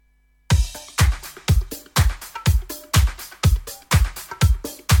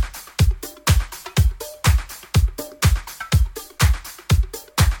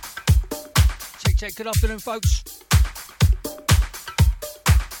check. Good afternoon, folks.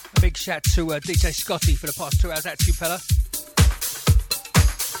 A big shout to DJ Scotty for the past 2 hours. Out to you, fella.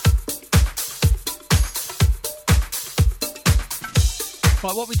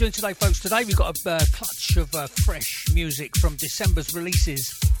 Right, what we're doing today, folks, today we've got a clutch of fresh music from December's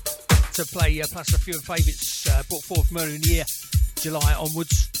releases to play, plus a few favourites brought forth from earlier in the year, July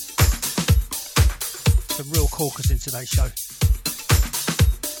onwards. Some real corkers in today's show.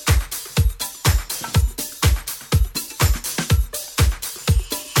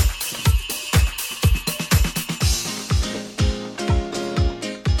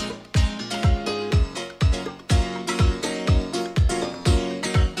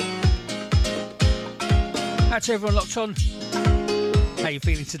 Out to everyone locked on. How you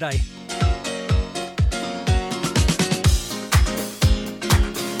feeling today?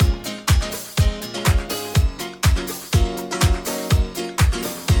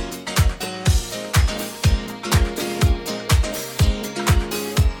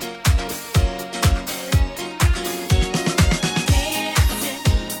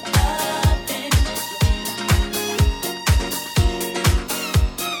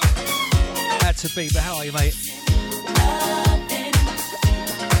 Out to Bieber, how are you, mate?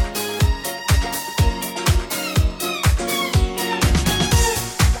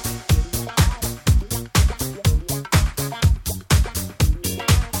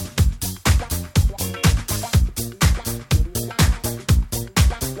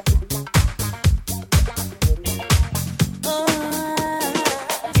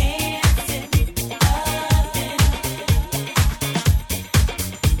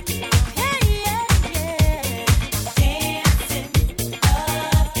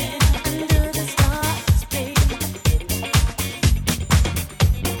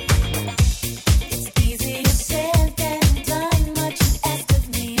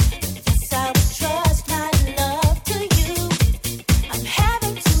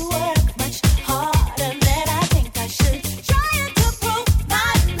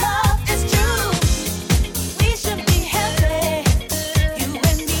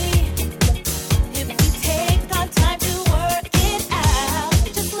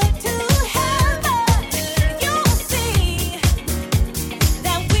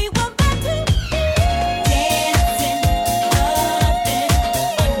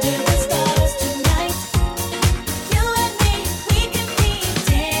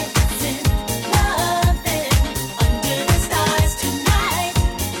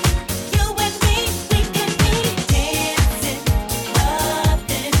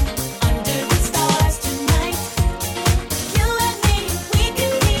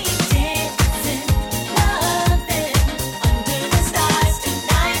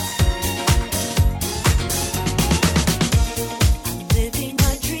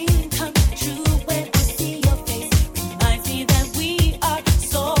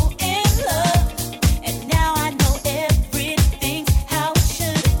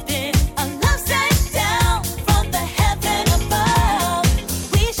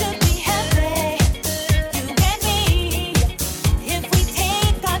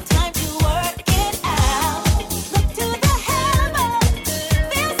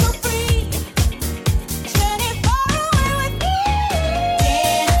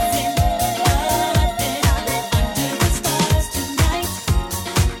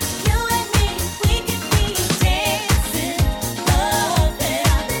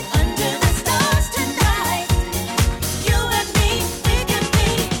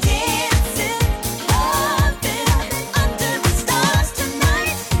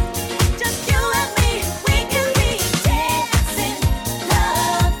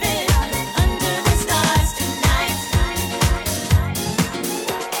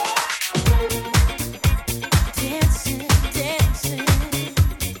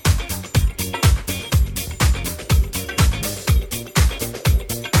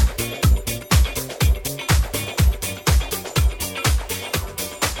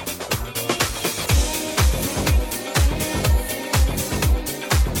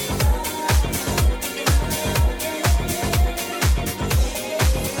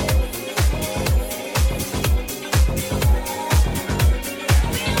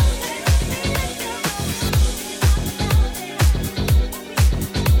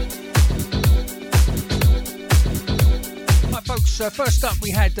 First up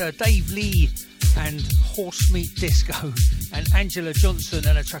we had Dave Lee and Horse Meat Disco and Angela Johnson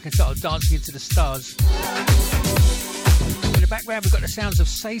and a track entitled Dancing Into the Stars. In the background we've got the sounds of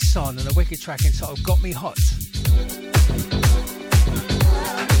Saison and a wicked track entitled Got Me Hot.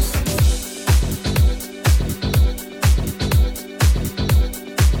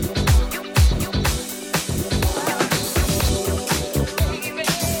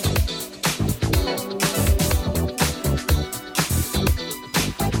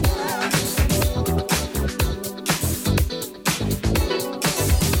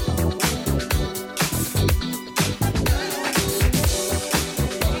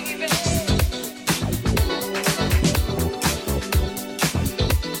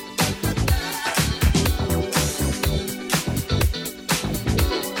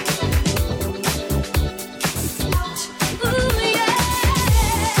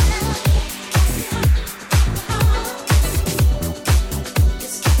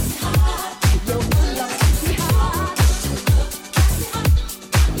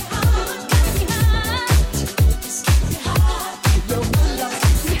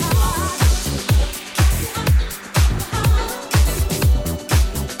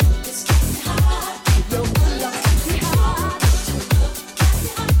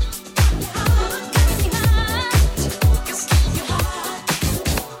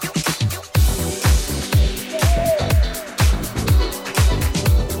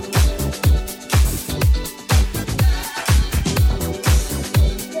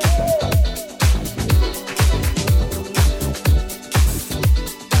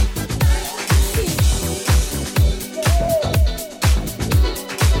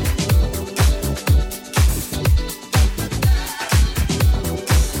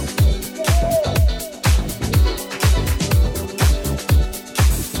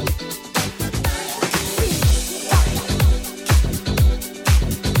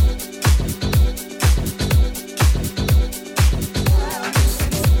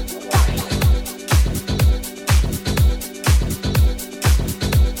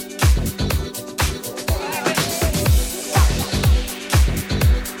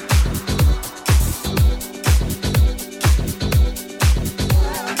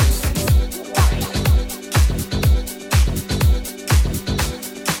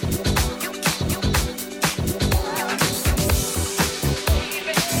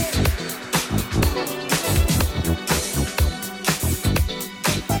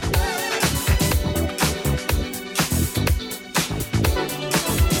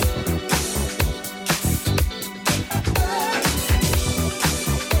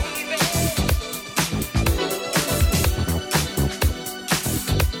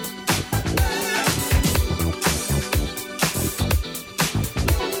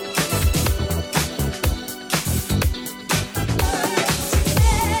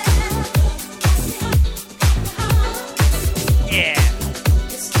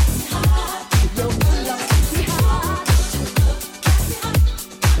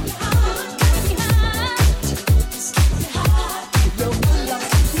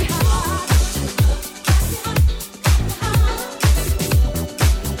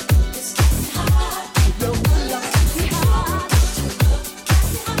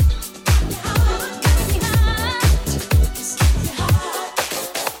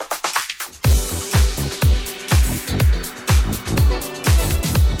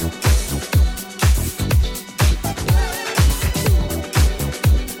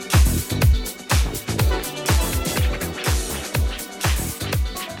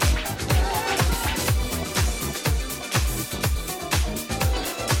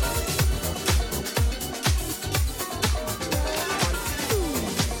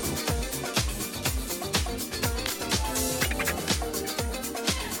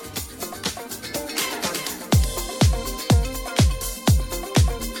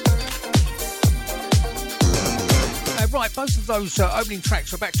 those opening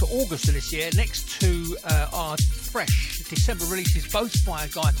tracks are back to August of this year, next to our fresh December releases, both by a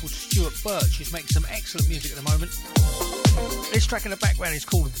guy called Stuart Birch, who's making some excellent music at the moment. This track in the background is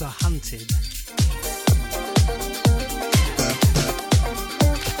called The Hunted.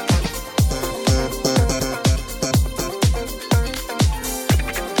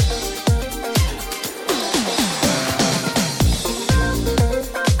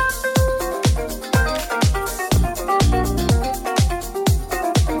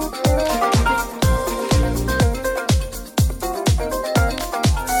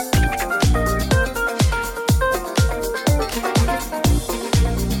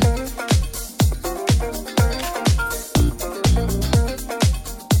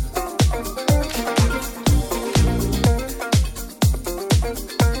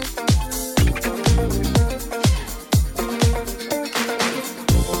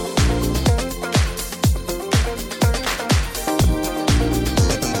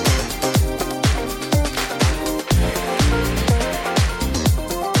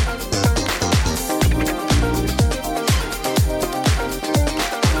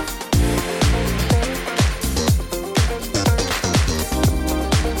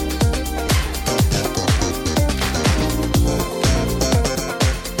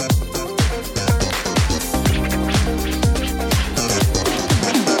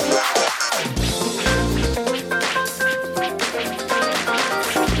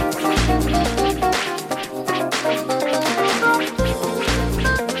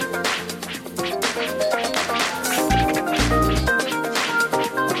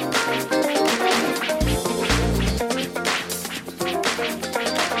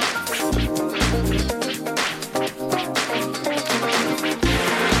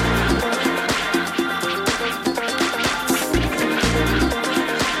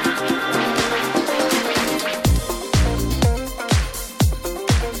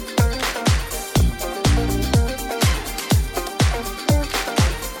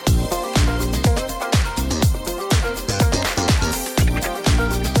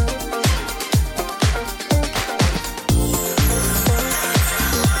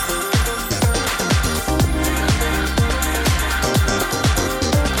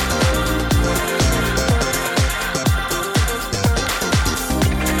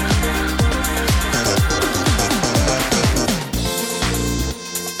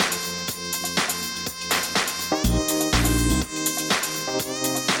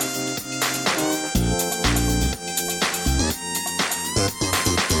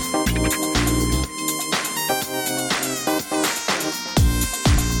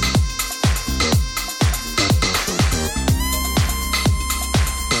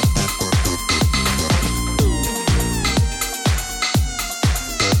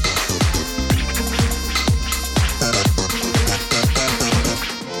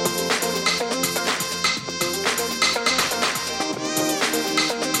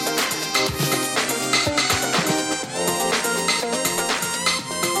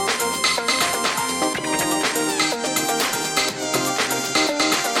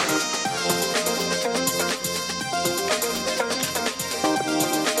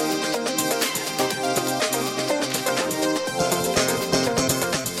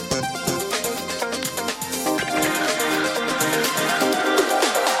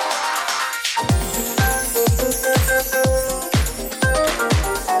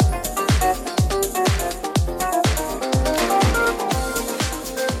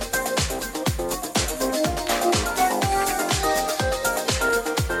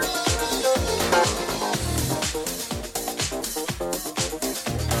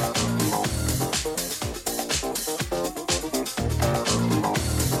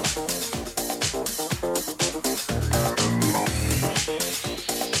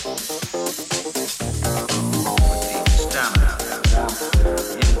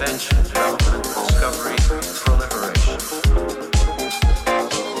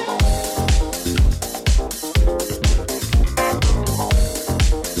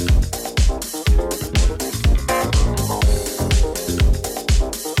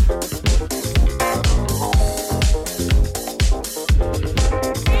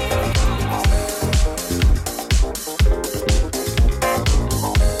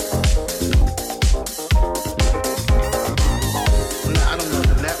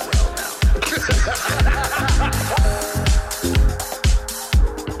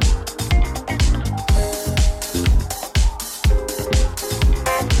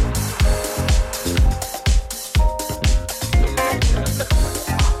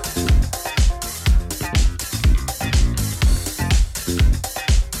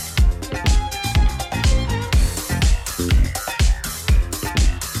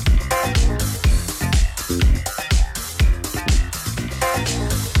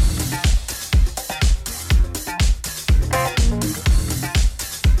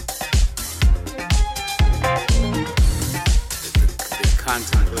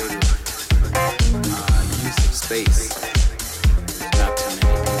 contemplated use of space. There's not too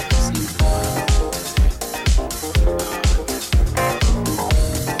many people seem to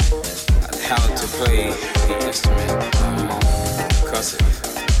how to play the instrument percussive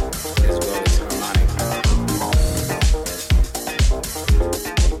as well as harmonic.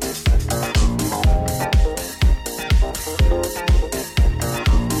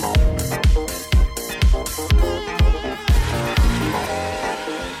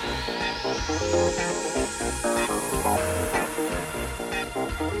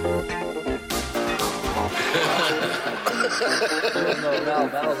 No,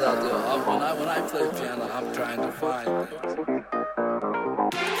 Val's out there. When I play piano, I'm trying to find things.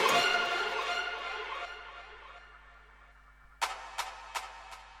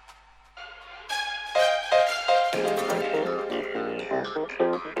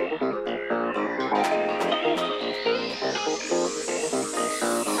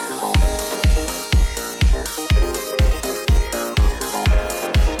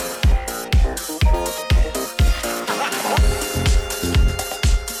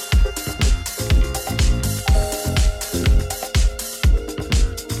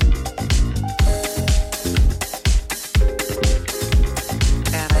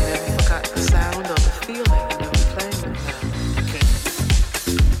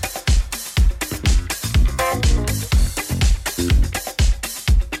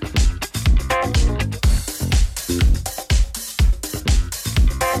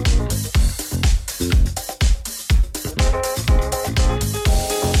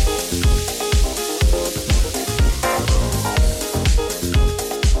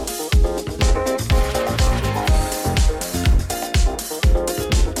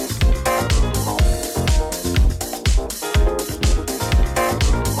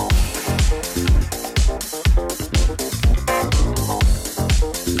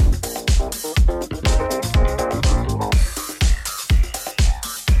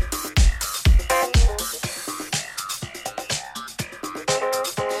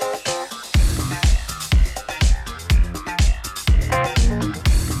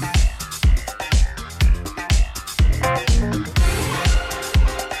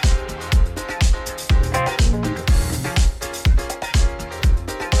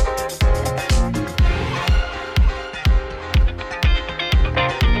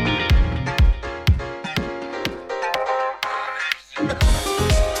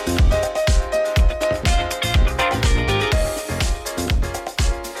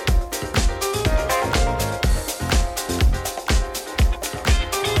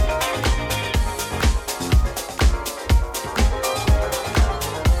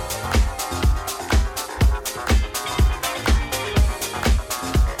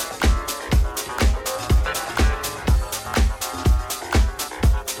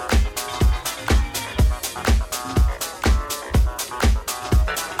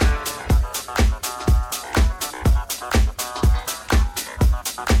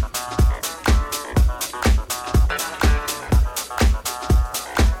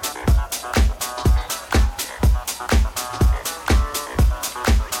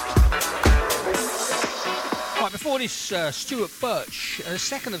 This Stuart Birch, the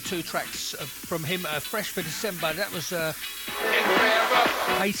second of two tracks from him, Fresh for December. That was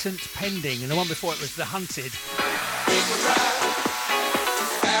Patent Pending, and the one before it was The Hunted.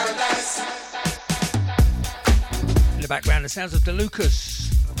 In the background, the sounds of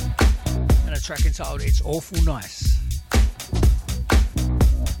DeLucas, and a track entitled It's Awful Nice.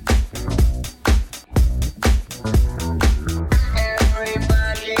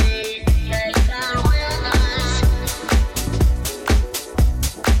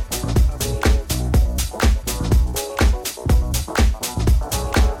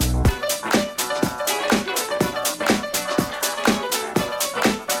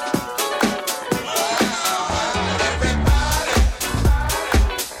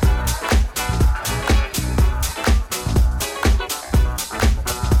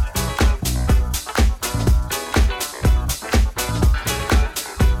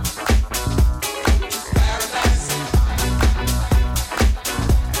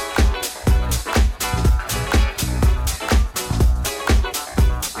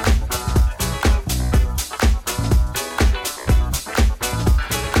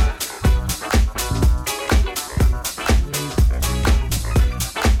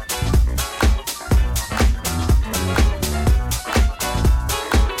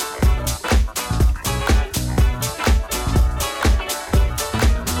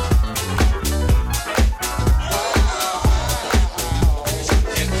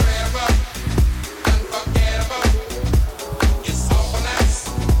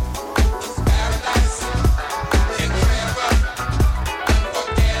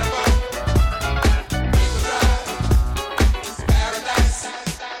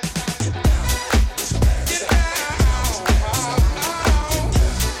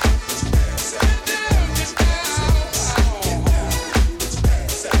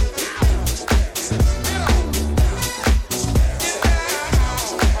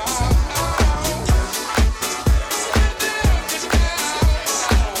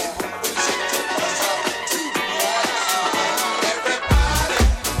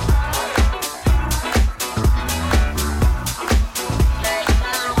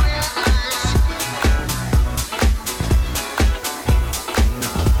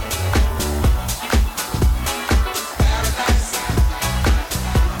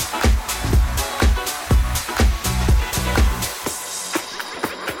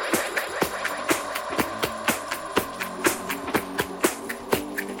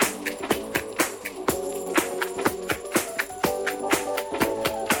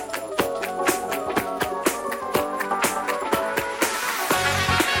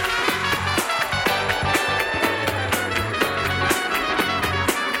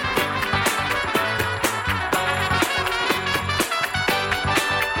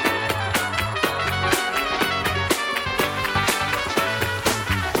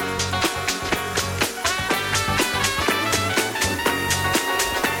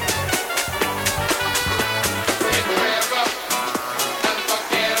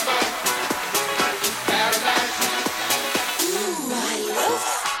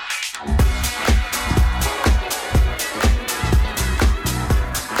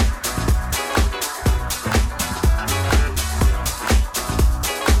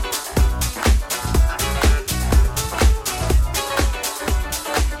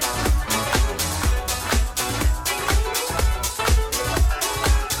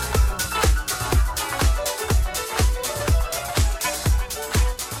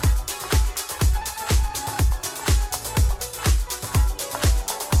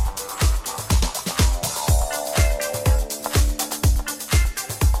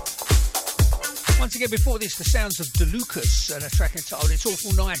 Once again, before this, the sounds of DeLucas and a track entitled It's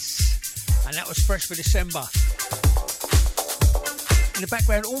Awful Nice, and that was fresh for December. In the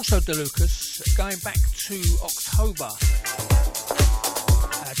background, also DeLucas, going back to October,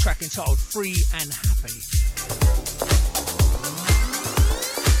 a track entitled Free and Happy.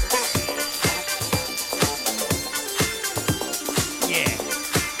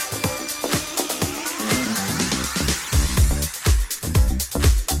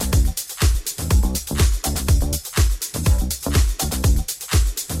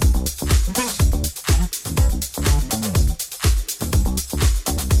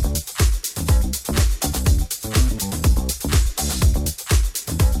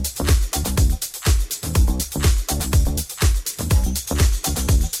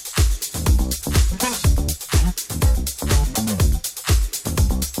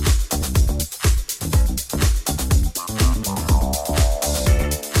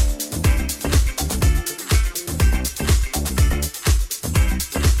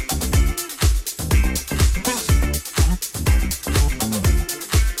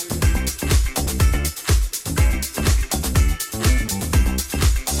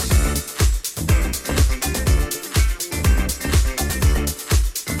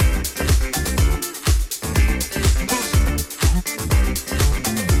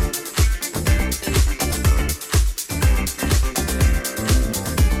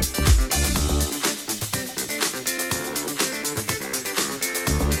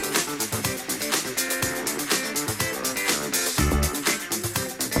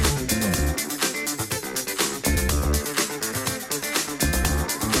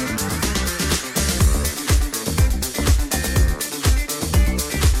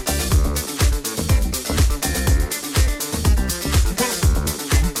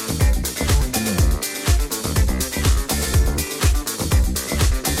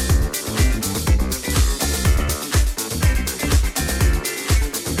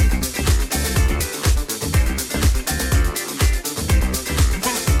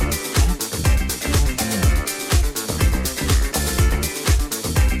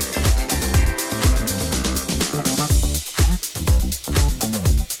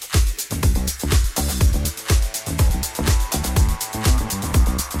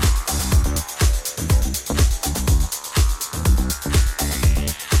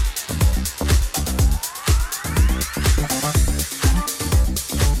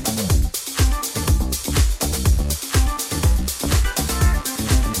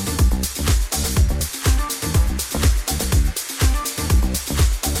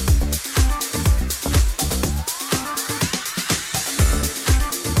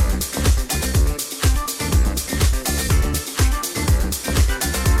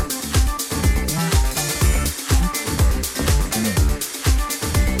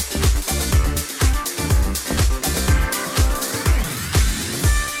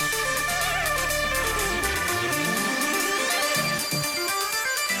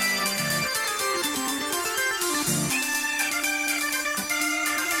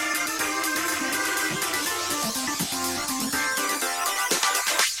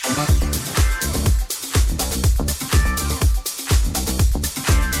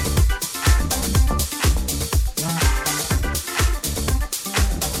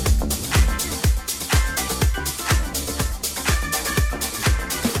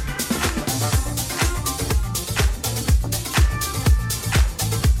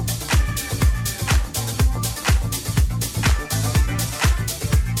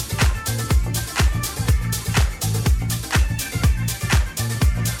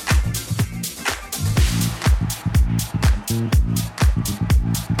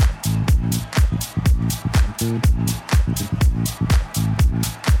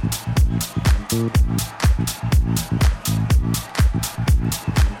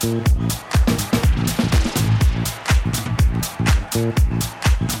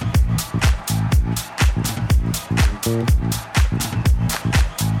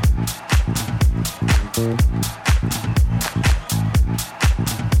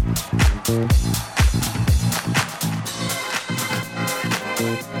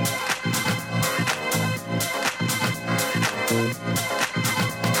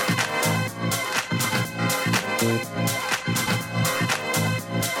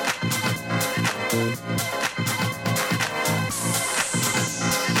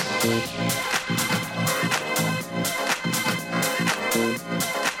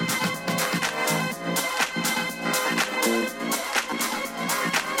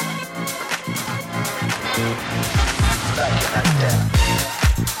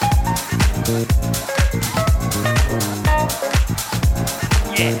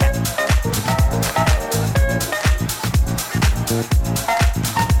 Yeah.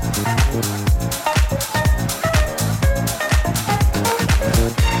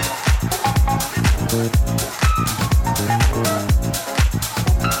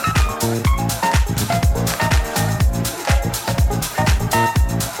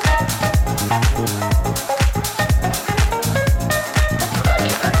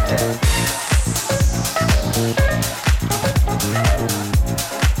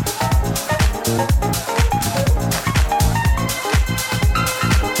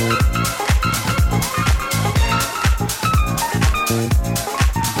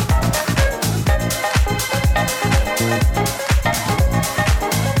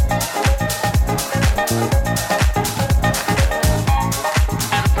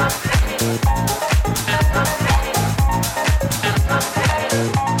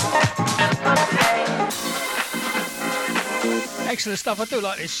 Excellent stuff. I do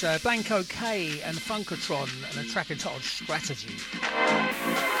like this. Blanco K and Funkatron and a track entitled Strategy.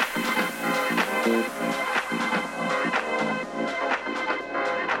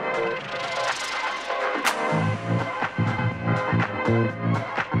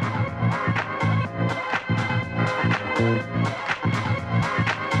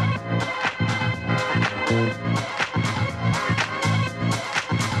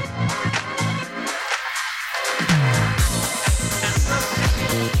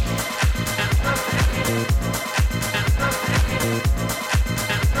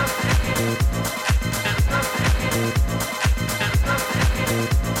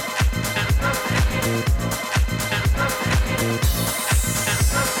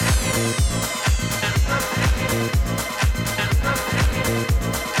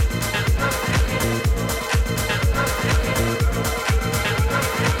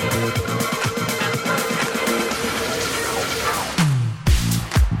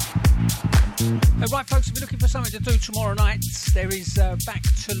 To do tomorrow night, there is Back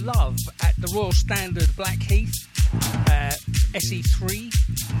to Love at the Royal Standard Blackheath, SE3.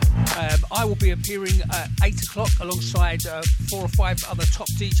 I will be appearing at 8 o'clock alongside 4 or 5 other top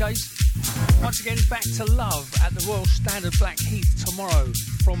DJs. Once again, Back to Love at the Royal Standard Blackheath tomorrow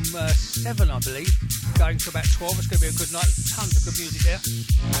from 7, I believe, going to about 12. It's going to be a good night, tons of good music there.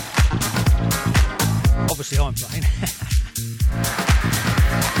 Obviously I'm playing.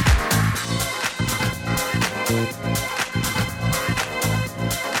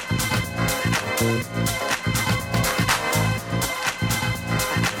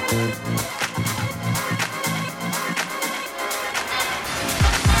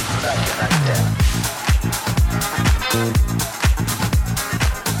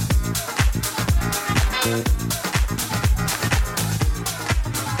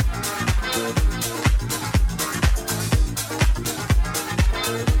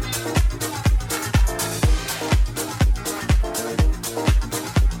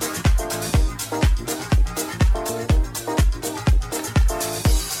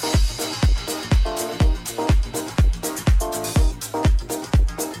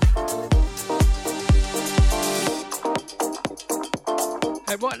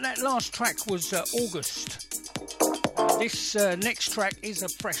 Last track was August. This next track is a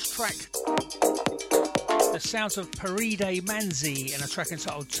fresh track. The sounds of Paride Manzi in a track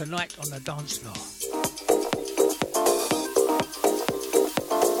entitled Tonight on the Dance Floor.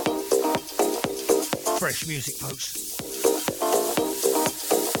 Fresh music, folks.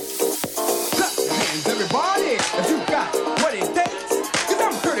 Clap your hands, everybody, if you got what it takes. 'Cause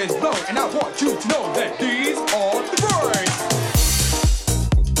I'm Curtis Blow, and I want you to know that these are the words.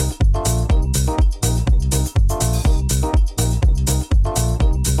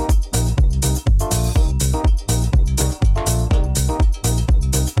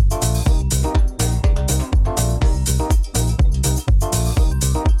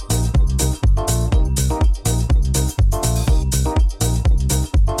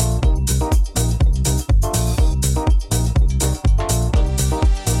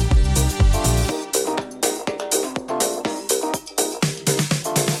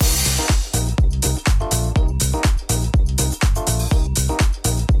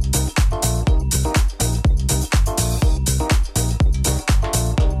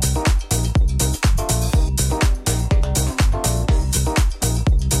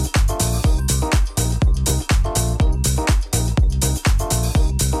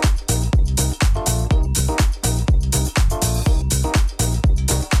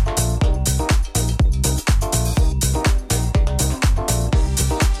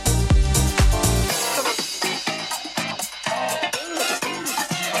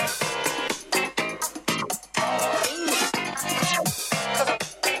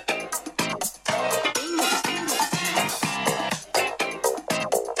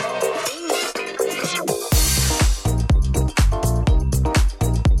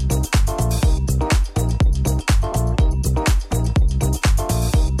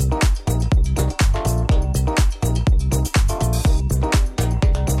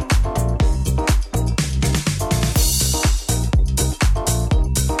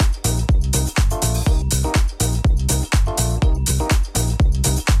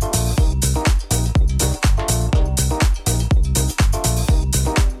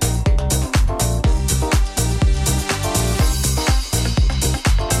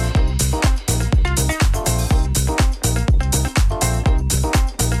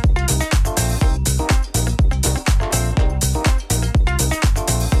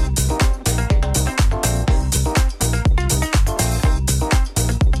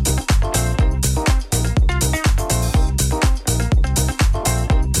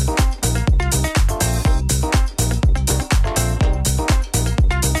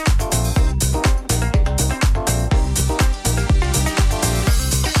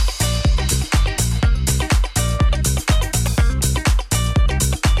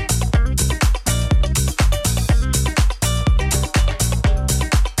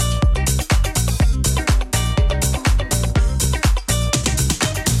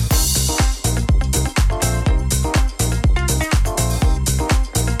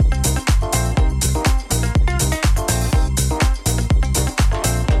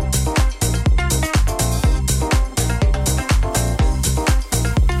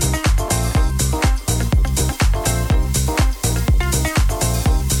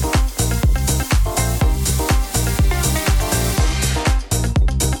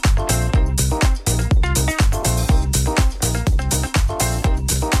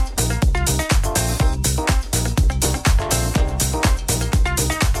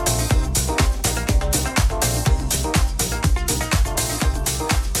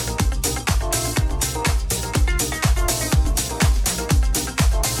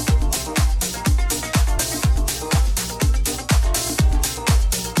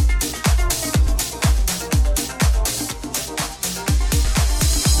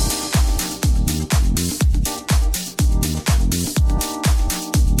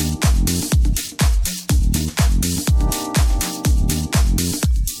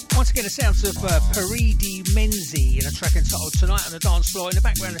 Get the sounds of Paridi Menzi in a track entitled Tonight on the Dance Floor. In the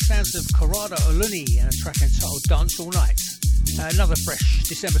background, the sounds of Corrado Oluni in a track entitled Dance All Night. Another fresh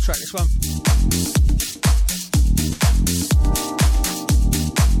December track, this one.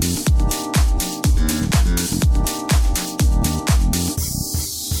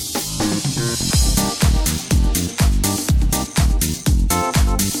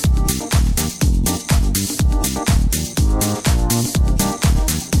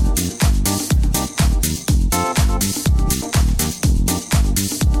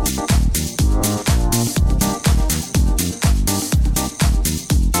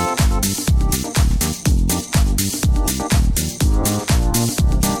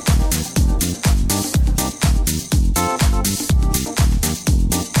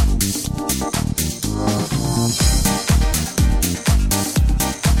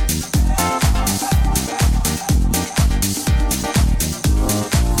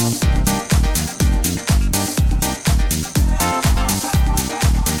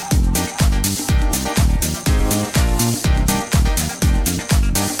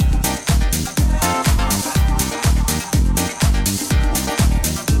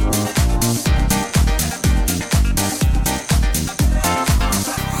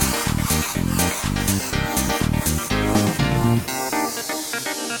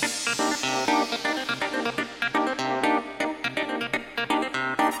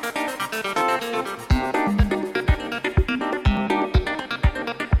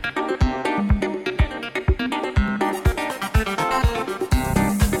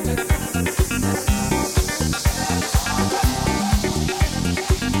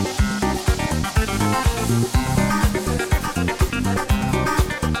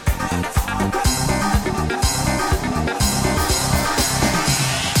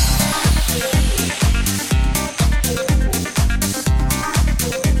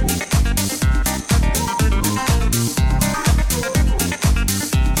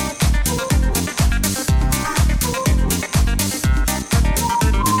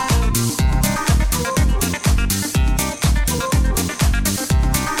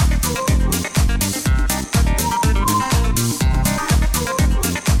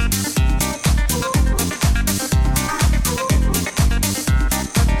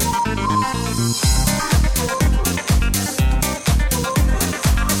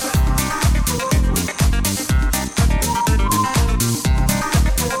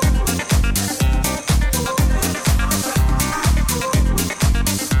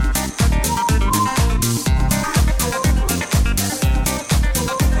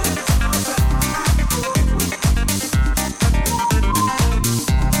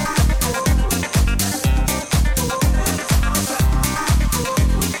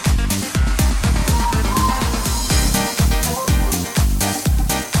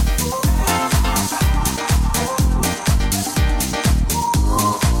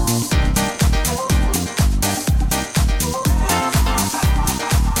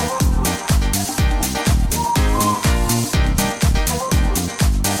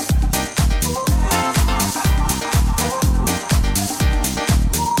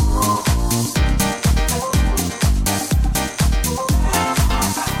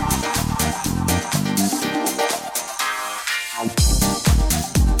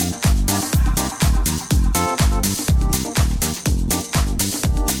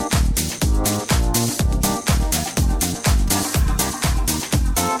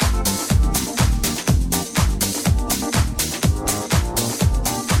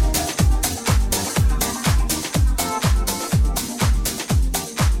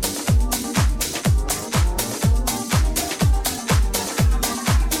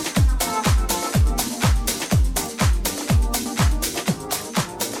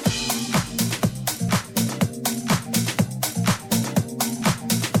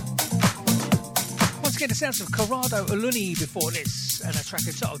 Sounds of Corrado Oluni before this, and a track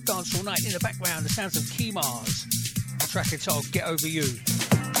entitled Dance All Night. In the background, the sounds of Kimars, a track entitled Get Over You.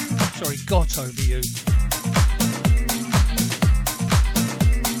 Sorry, Got Over You.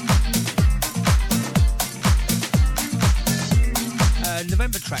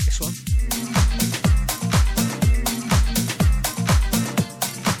 November track, this one.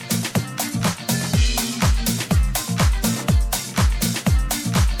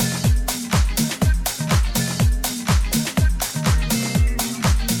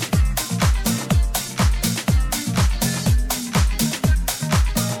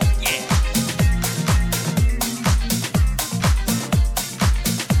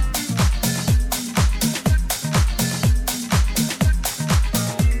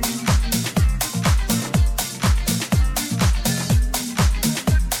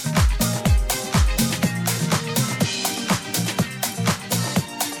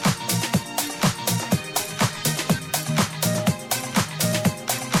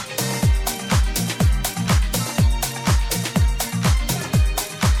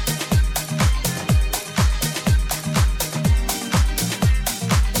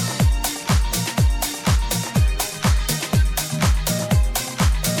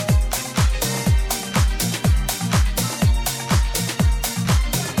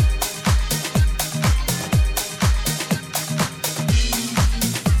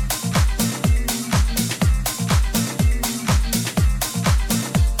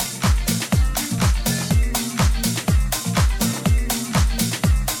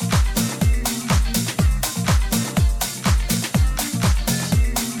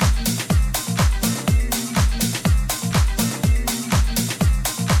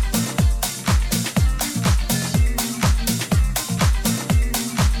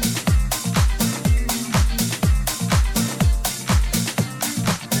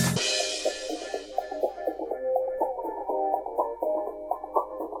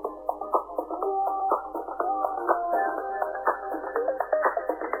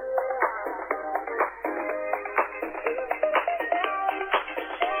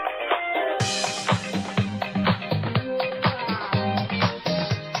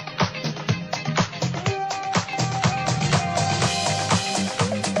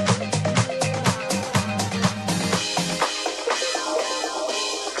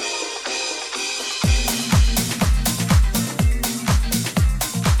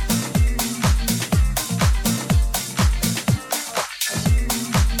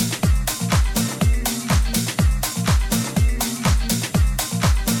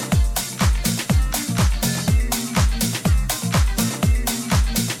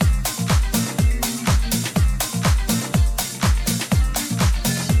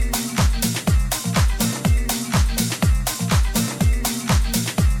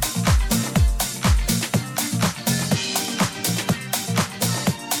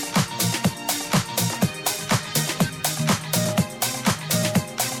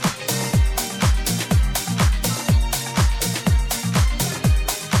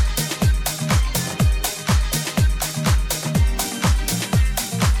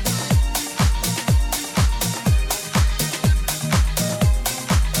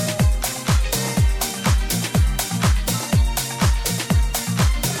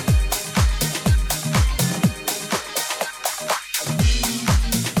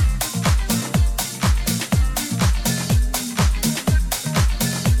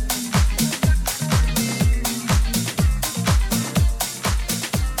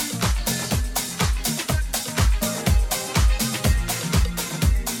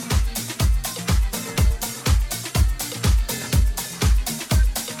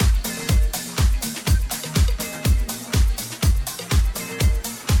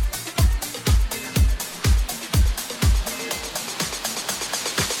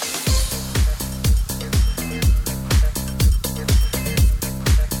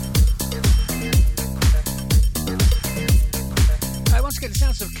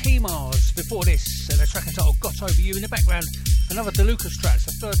 Mars. Before this, and a track entitled Got Over You. In the background, another DeLucas track. It's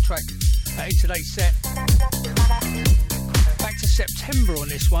the third track in today's set. Back to September on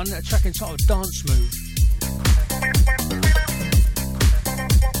this one, a track entitled Dance Move.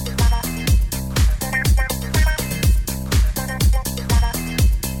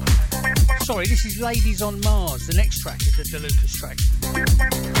 Sorry, this is Ladies on Mars. The next track is a DeLucas track.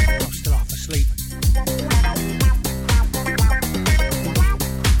 I'm still half asleep.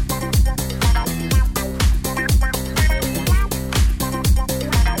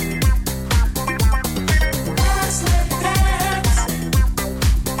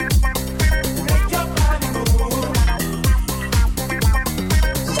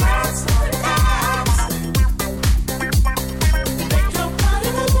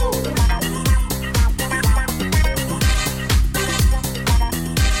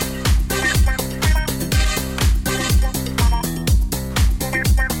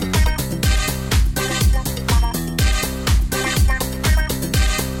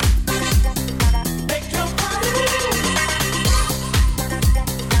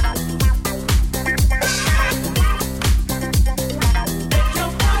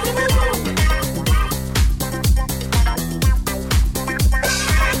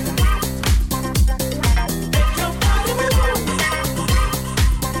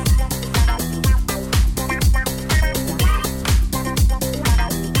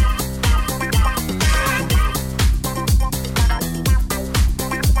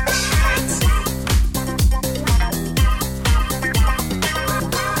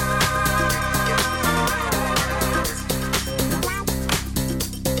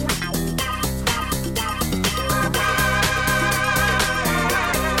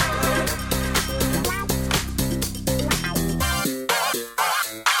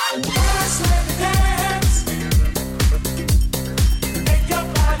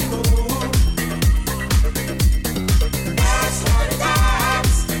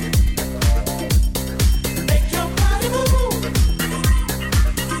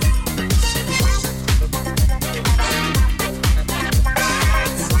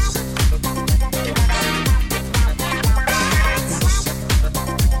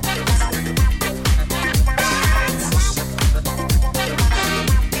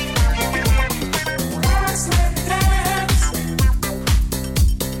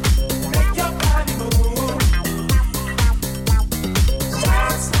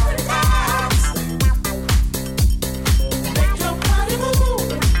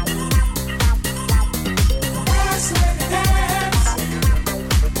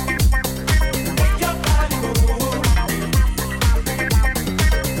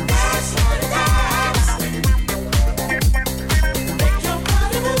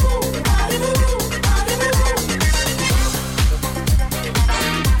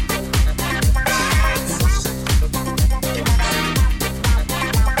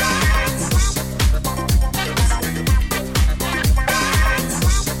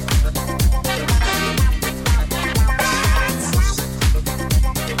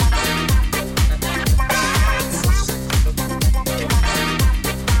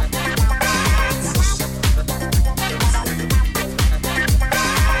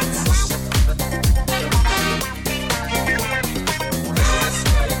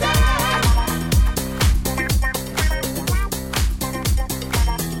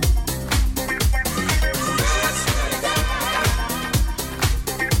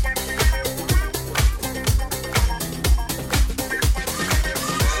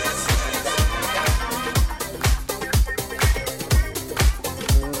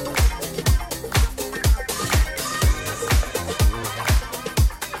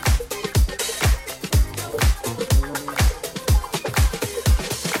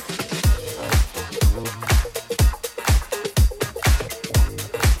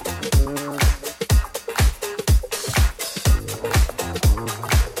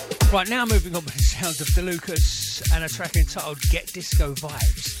 Right, now moving on with the sounds of DeLucas and a track entitled Get Disco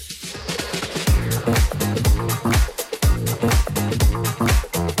Vibes.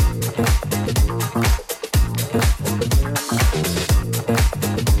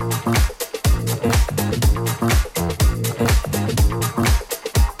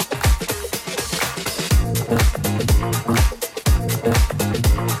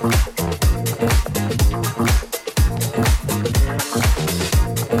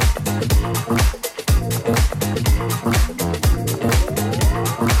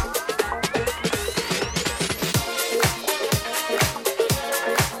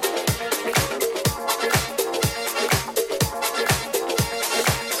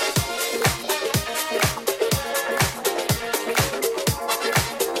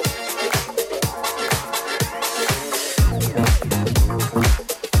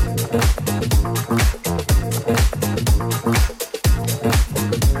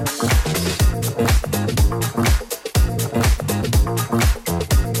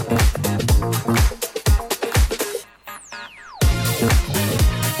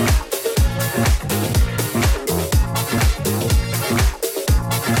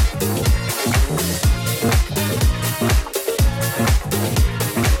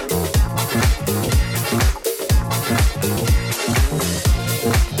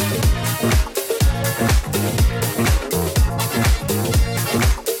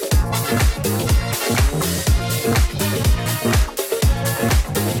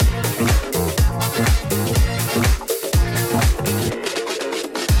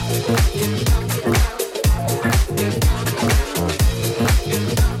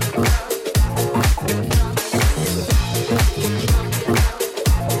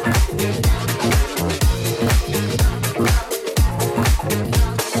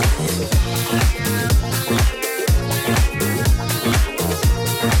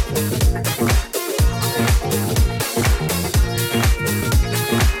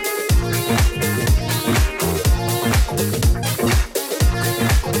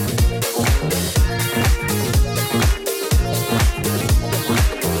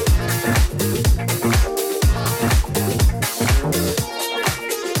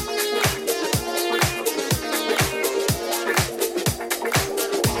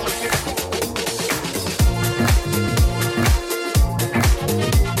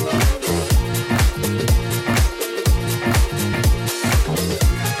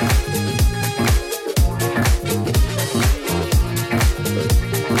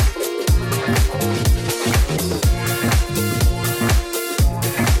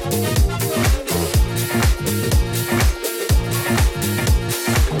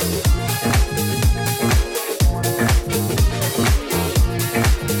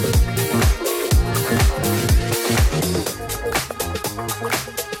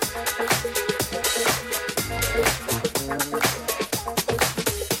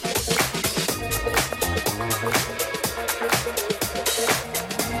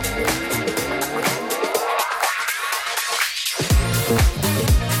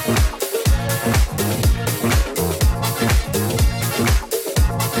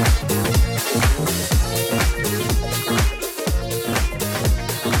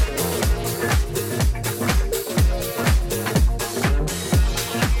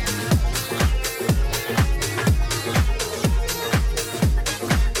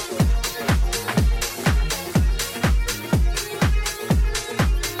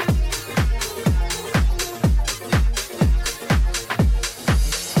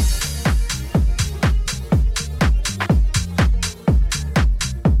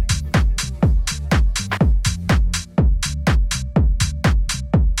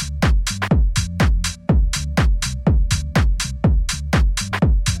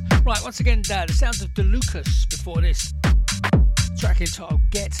 Once again, the sounds of DeLucas before this. Track entitled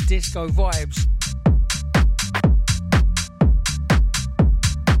Get Disco Vibes.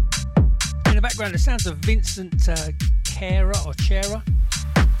 In the background, the sounds of Vincent Chera.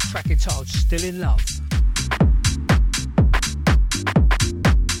 Track entitled Still in Love.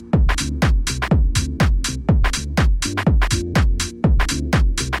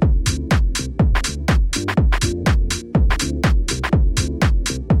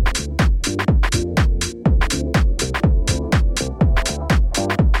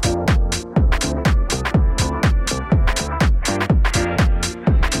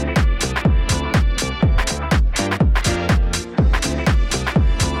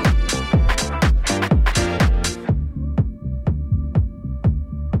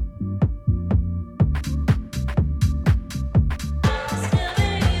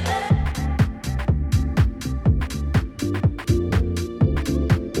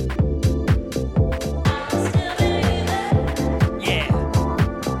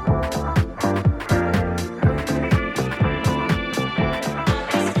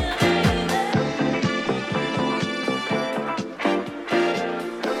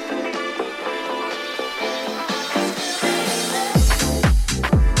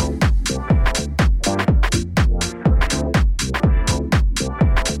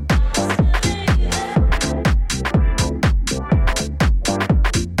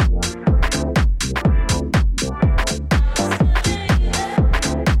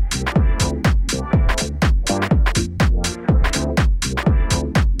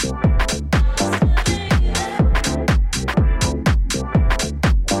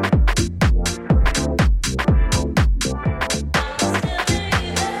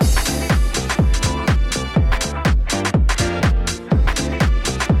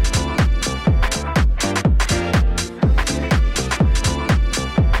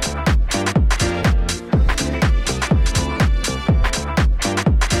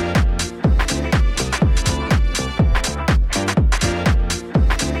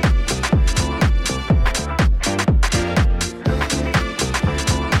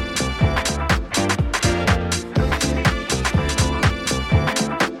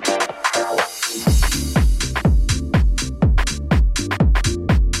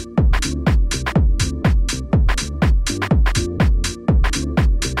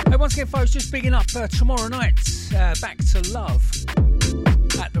 Bigging up tomorrow night, Back to Love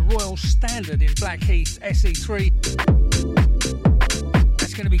at the Royal Standard in Blackheath, SE3.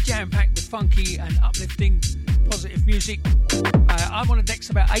 That's going to be jam-packed with funky and uplifting, positive music. I'm on the decks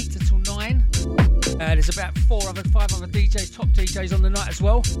about 8 until 9. There's about 5 other DJs, top DJs on the night as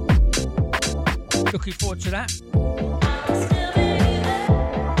well. Looking forward to that.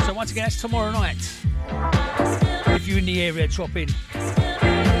 So once again, that's tomorrow night. If you're in the area, drop in.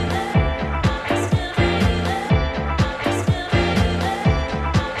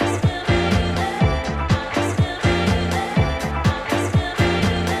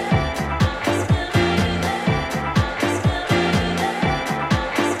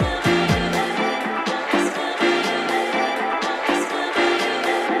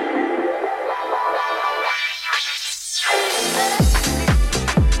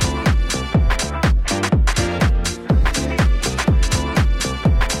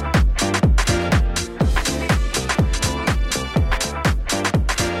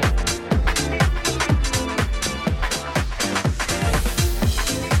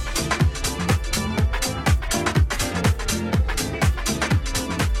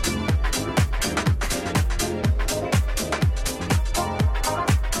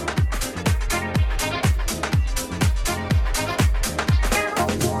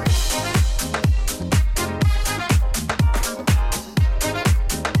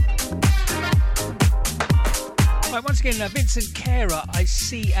 again, Vincent Caira,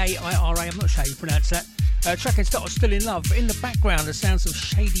 C-A-I-R-A, I'm not sure how you pronounce that. Track entitled Still in Love. In the background, the sounds of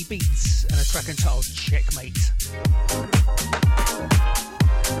Shady Beats and a track entitled Checkmate.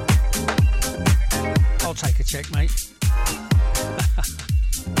 I'll take a checkmate.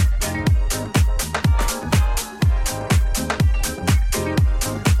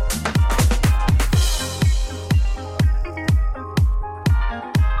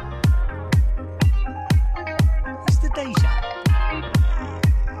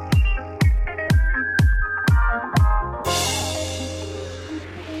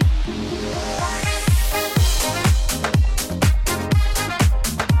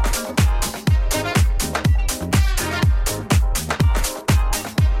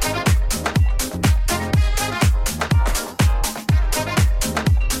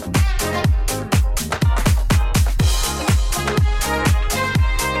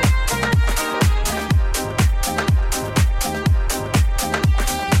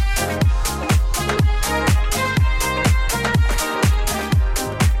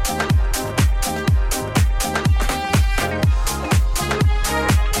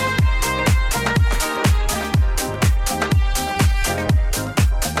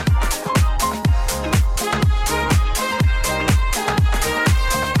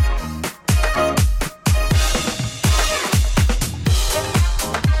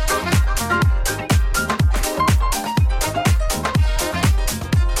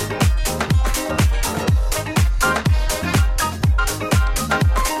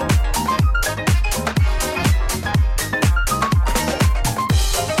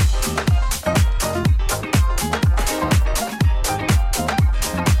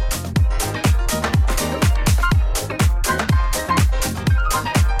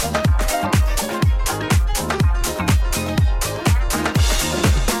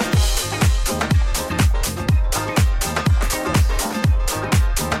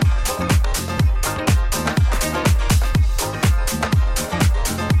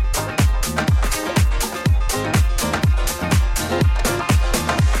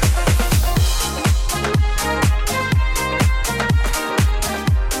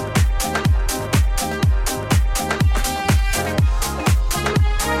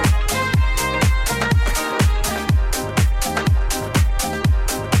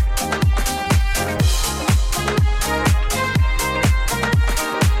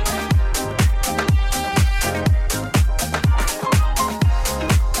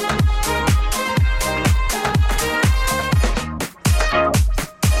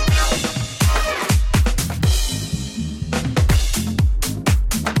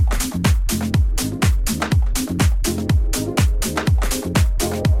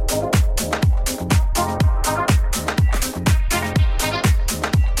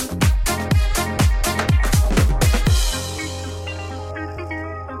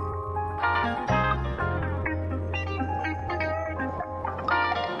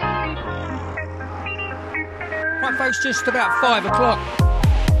 Folks, just about 5 o'clock.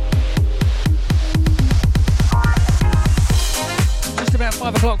 Just about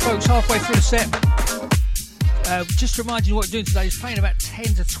 5 o'clock, folks, halfway through the set. Just to remind you what we're doing today is playing about 10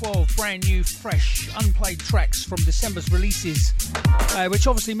 to 12 brand new, fresh, unplayed tracks from December's releases, which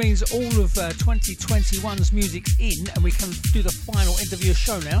obviously means all of 2021's music's in, and we can do the final end of year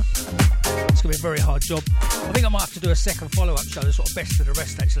show now. It's going to be a very hard job. I think I might have to do a second follow-up show, the sort of best of the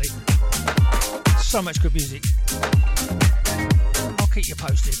rest, actually. So much good music. I'll keep you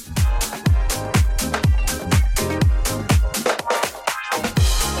posted.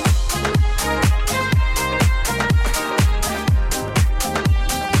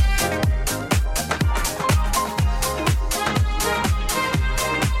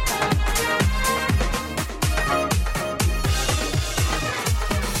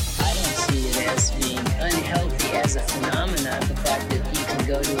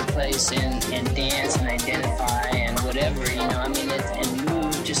 And dance and identify and whatever, you know, I mean, and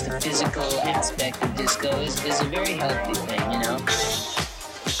move, just the physical aspect of disco is a very healthy thing, you know.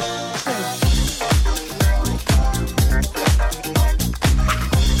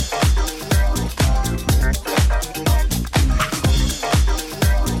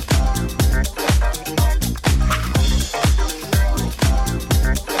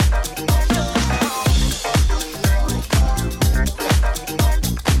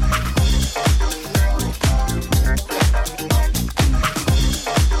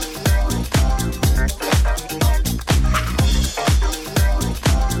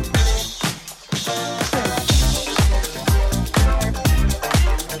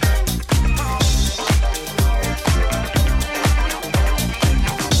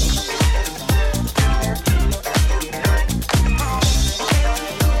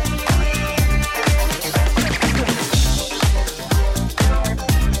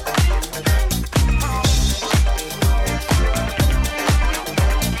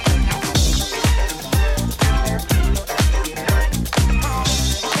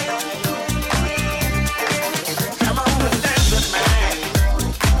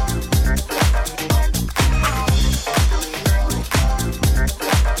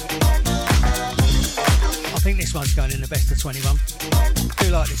 going in the best of 21.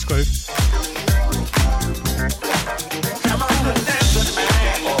 Do like this groove. Come on and dance with me.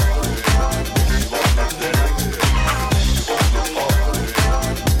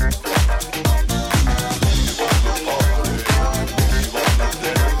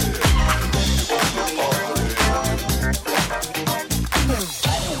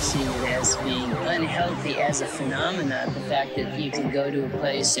 As a phenomena, the fact that you can go to a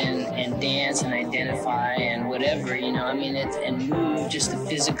place and dance and identify and whatever, you know, I mean, and move, just the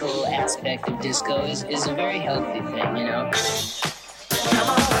physical aspect of disco is a very healthy thing, you know. Come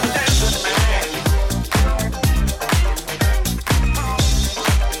on and dance with me.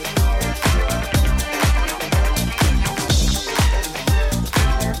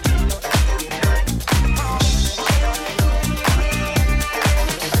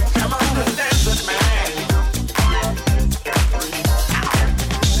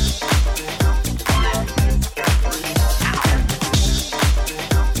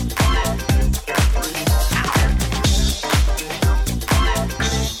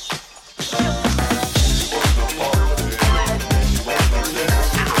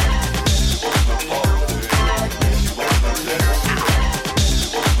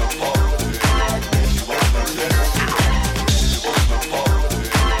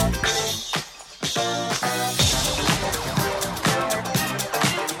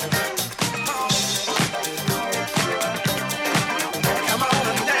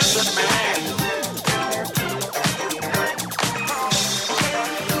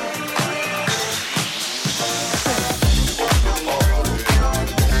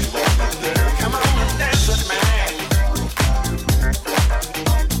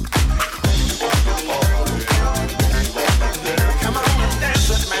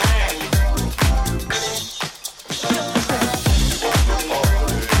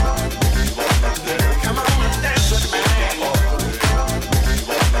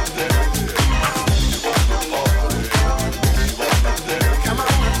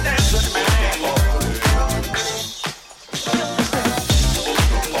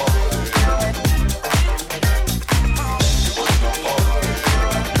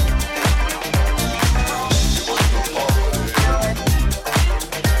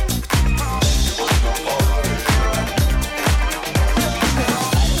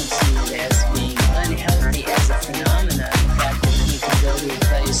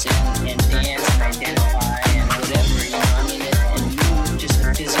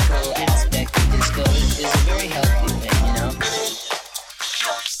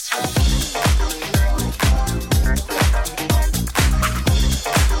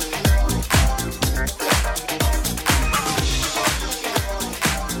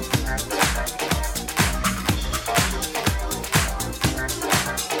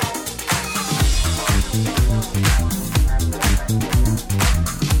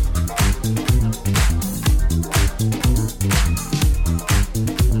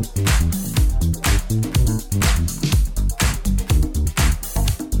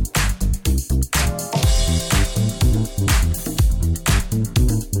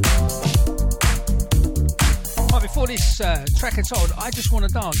 Track entitled I Just Want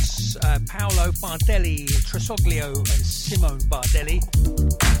to Dance, Paolo Bardelli, Tresoglio and Simone Bardelli,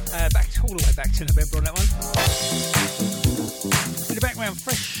 all the way back to November on that one. In the background,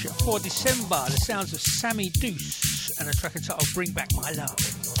 fresh for December, the sounds of Sammy Deuce and a track entitled Bring Back My Love.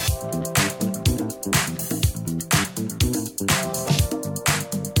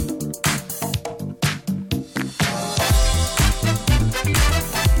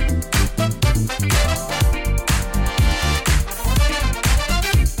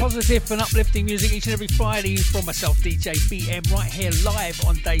 Positive and uplifting music each and every Friday from myself, DJ BM, right here live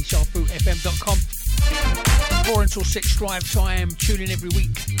on DejaVuFM.com. 4 until 6 drive time, tune in every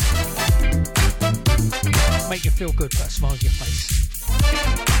week. Make you feel good, put a smile on your face.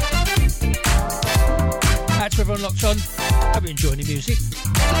 That's everyone locked on. Hope you enjoy the music.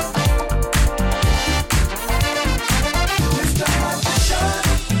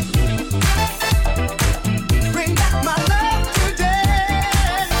 Bring back my love today.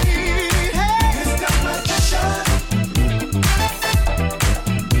 Mr. Magician.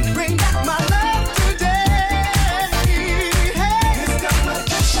 Bring back my love today. Mr.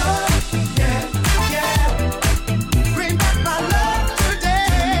 Magician. Yeah, yeah. Bring back my love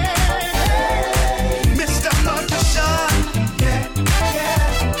today. Mr. Magician. Yeah,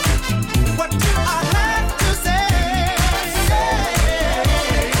 yeah.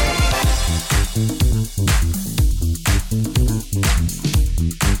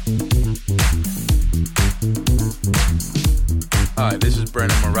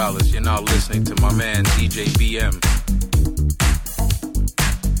 Morales. You're now listening to my man DJ BM.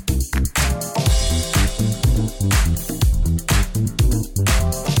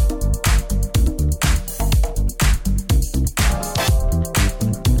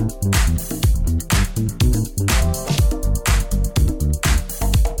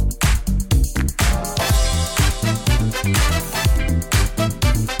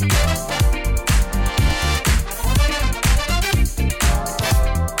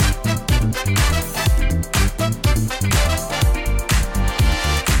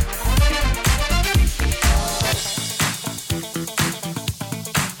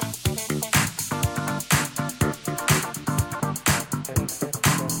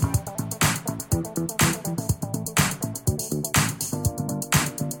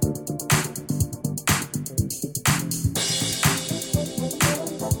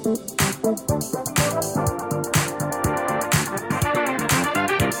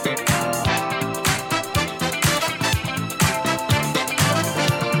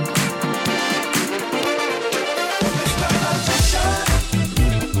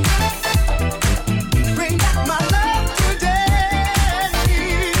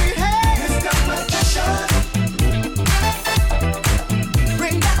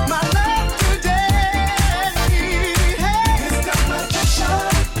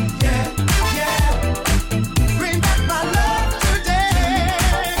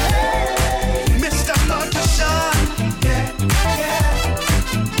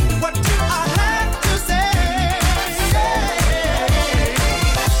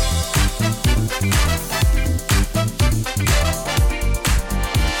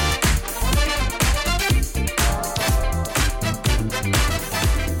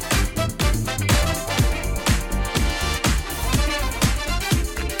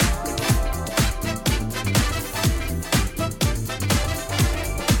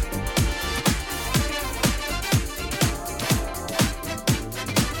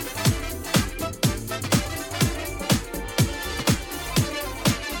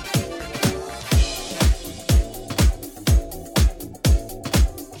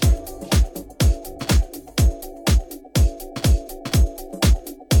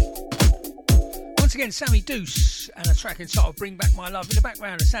 Again, Sammy Deuce and a track entitled Bring Back My Love. In the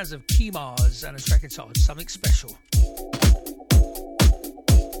background, the sounds of Key Mars and a track entitled Something Special.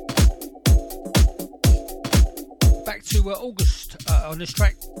 Back to August on this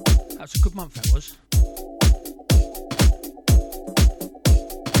track. That was a good month, that was.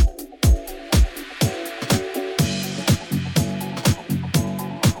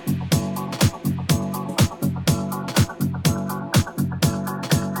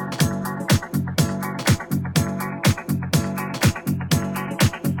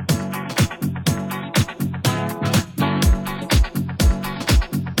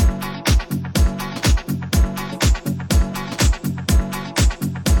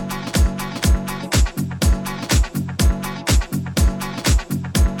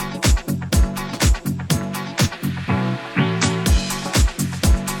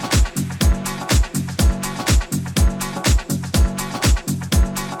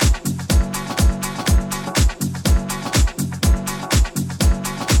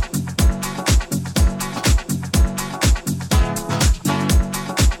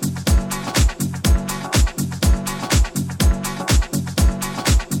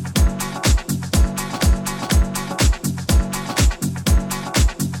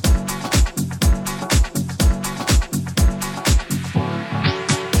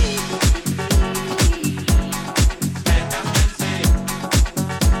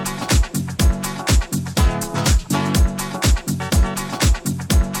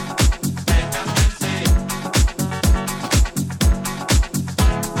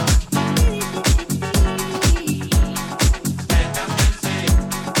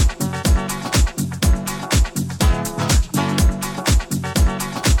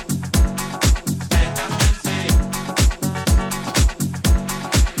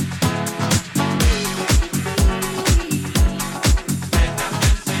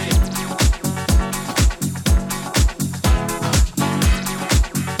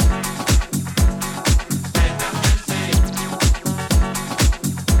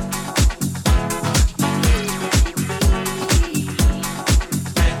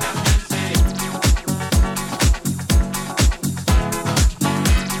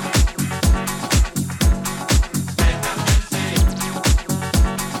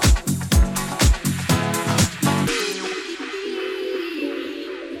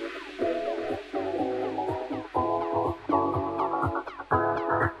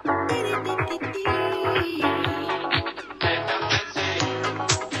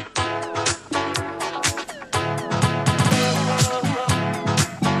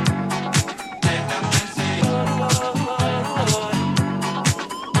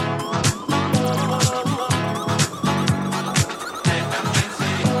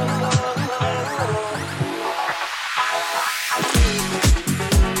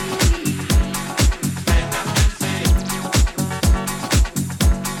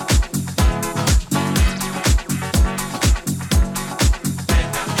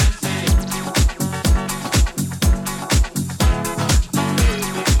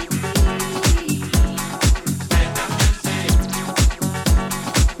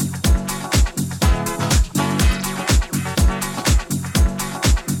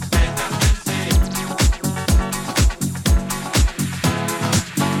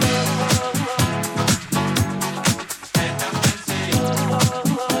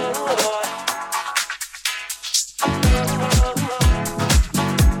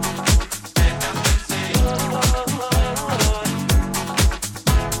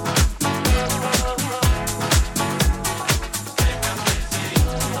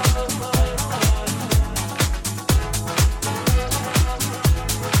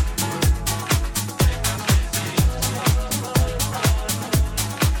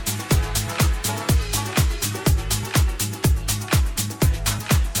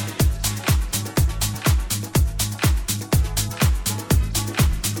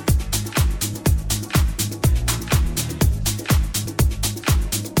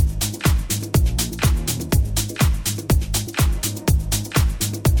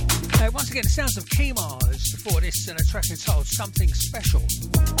 sounds of Keemars before this, and a track entitled Something Special.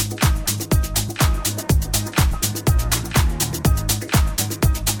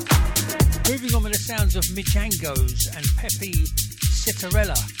 Moving on with the sounds of Mijangos and Pepe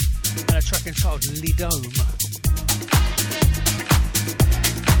Citarella, and a track entitled Lidome.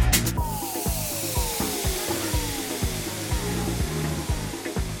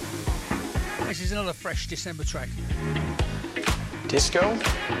 This is another fresh December track. Disco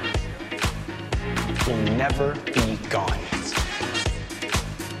will never be gone.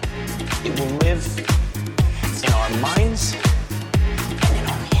 It will live in our minds and in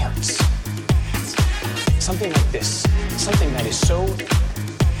our hearts. Something like this, something that is so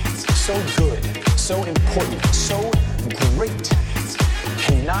good, so important, so great,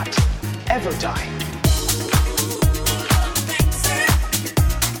 cannot ever die.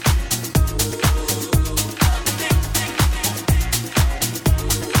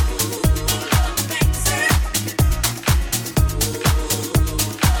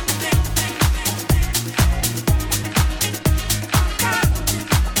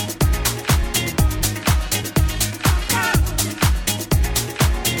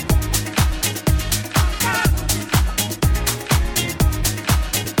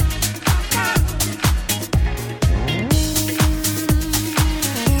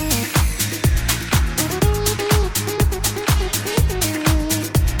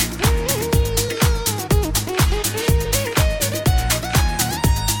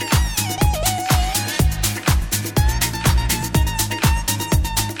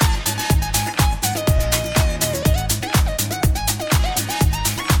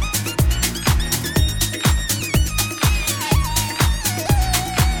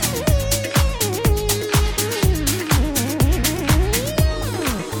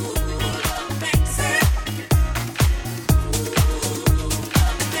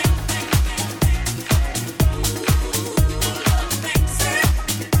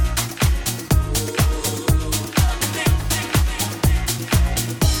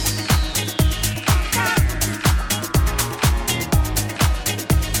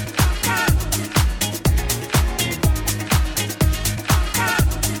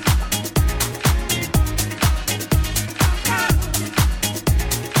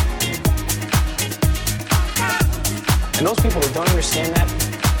 And those people that don't understand that,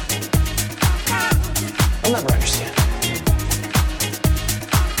 they'll never understand.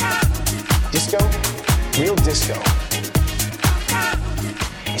 Disco, real disco,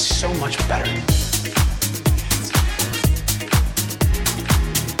 is so much better.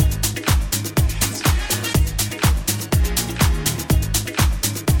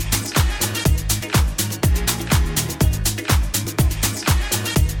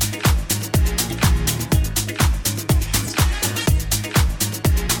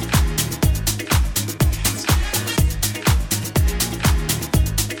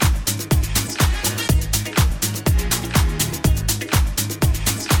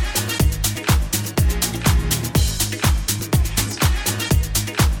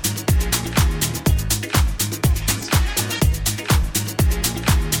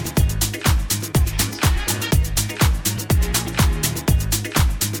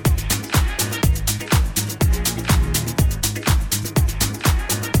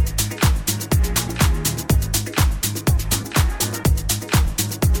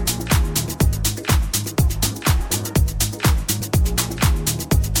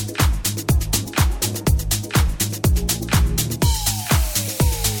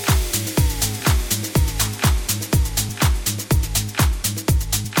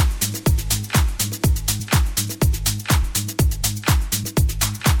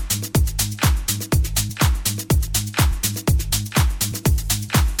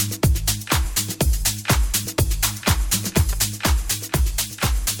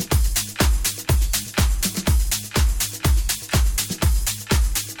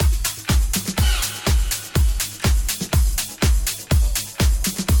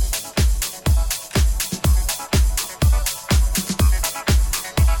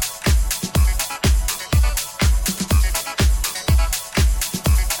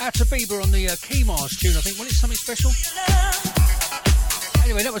 Bieber on the Keemars tune, I think. Wasn't it something special?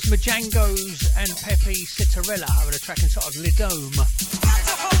 Anyway, that was Mijangos and Pepe Citarella with a track entitled Lidome.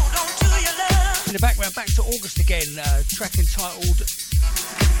 In the background, back to August again, track entitled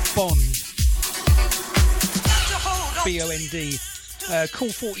Bond. B-O-N-D.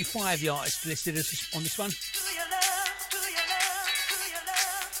 Cool 45, the artist listed on this one.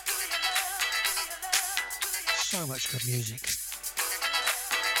 So much good music.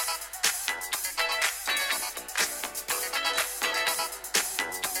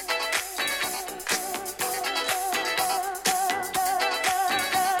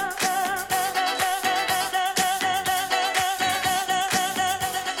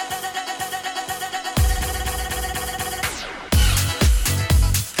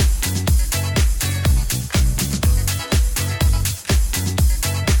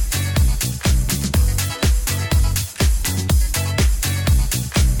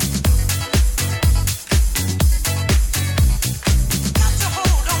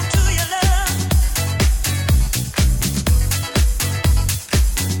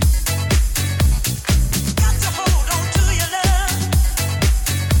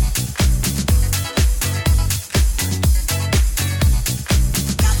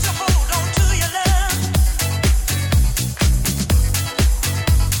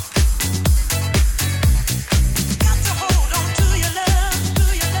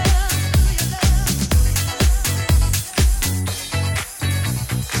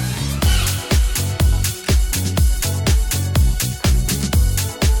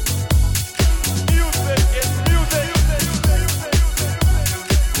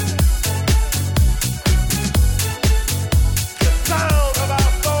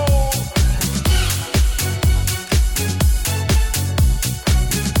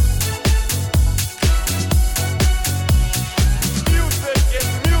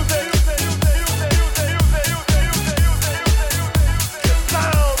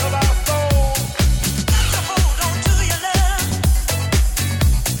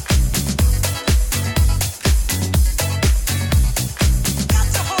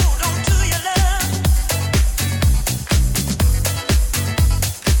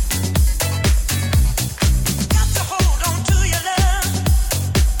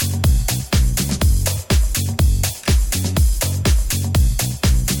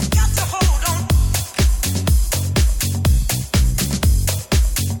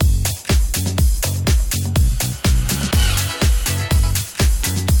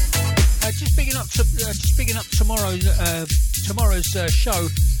 bigging up tomorrow's show,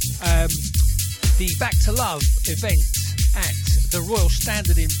 the Back to Love event at the Royal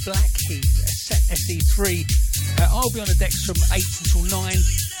Standard in Blackheath, SE3. I'll be on the decks from 8 until 9.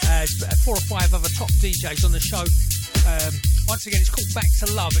 4 or 5 other top DJs on the show. Once again, it's called Back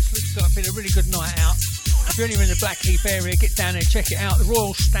to Love. It looks like it's been a really good night out. If you're anywhere in the Blackheath area, get down there, check it out. The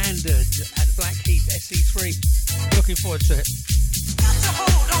Royal Standard at Blackheath, SE3. Looking forward to it. Got to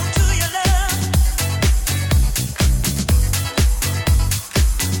hold on to your love.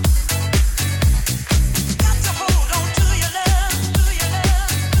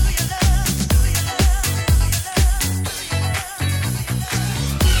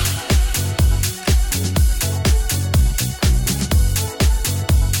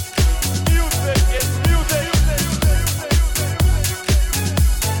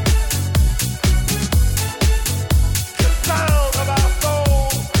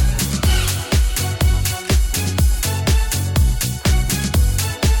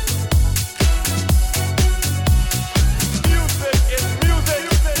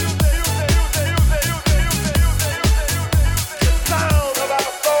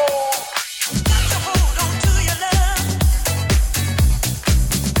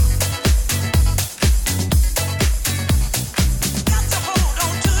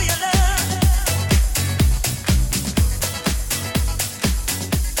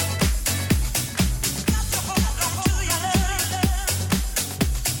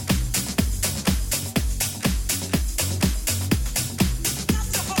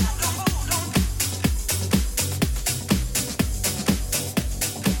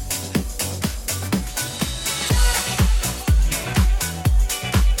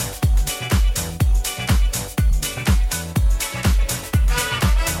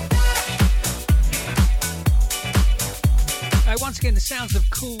 Sounds of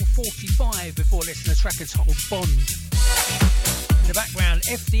Cool 45 before listening to a track entitled Bond. In the background,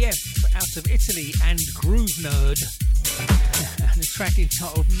 FDF out of Italy and Groove Nerd and a track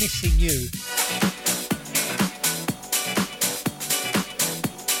entitled Missing You.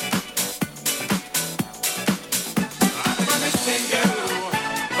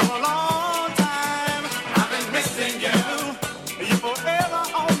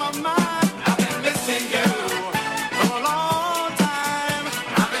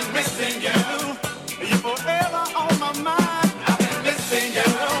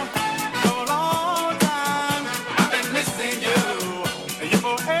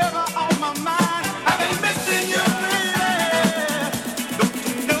 My mind.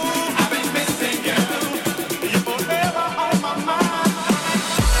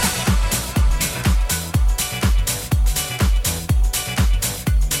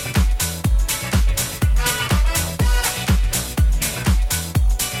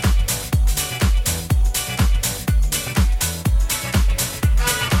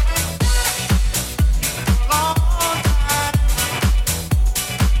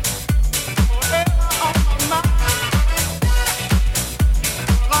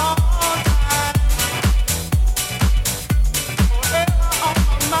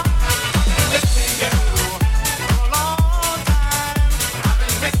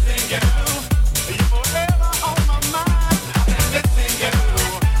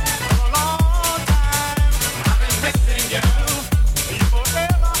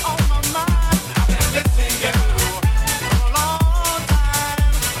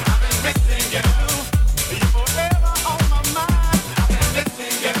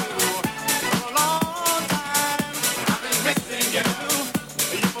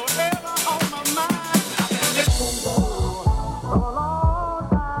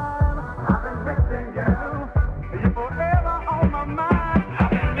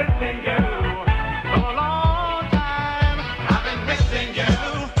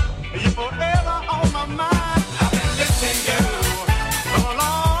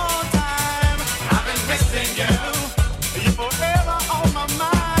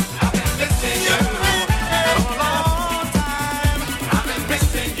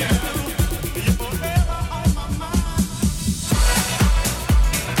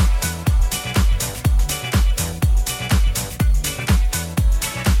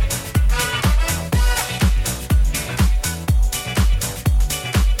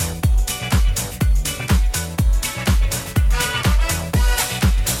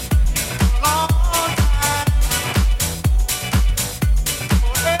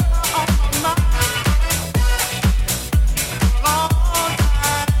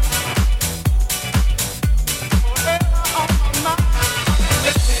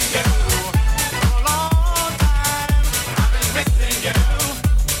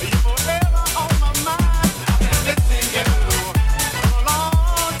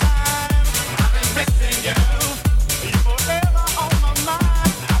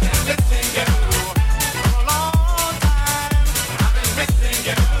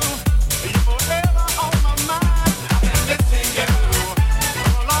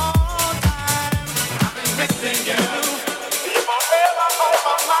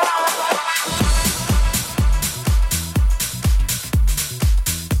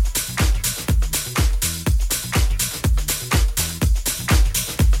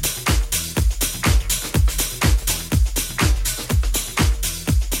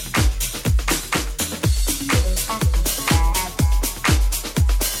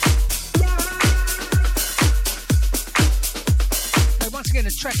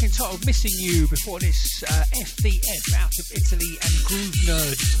 a track entitled Missing You. Before this, FDF out of Italy and Groove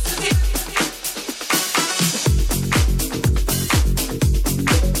Nerd.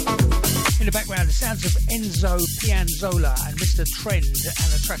 In the background, the sounds of Enzo Piazzolla and Mr. Trend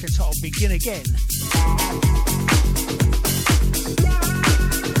and a track entitled Begin Again.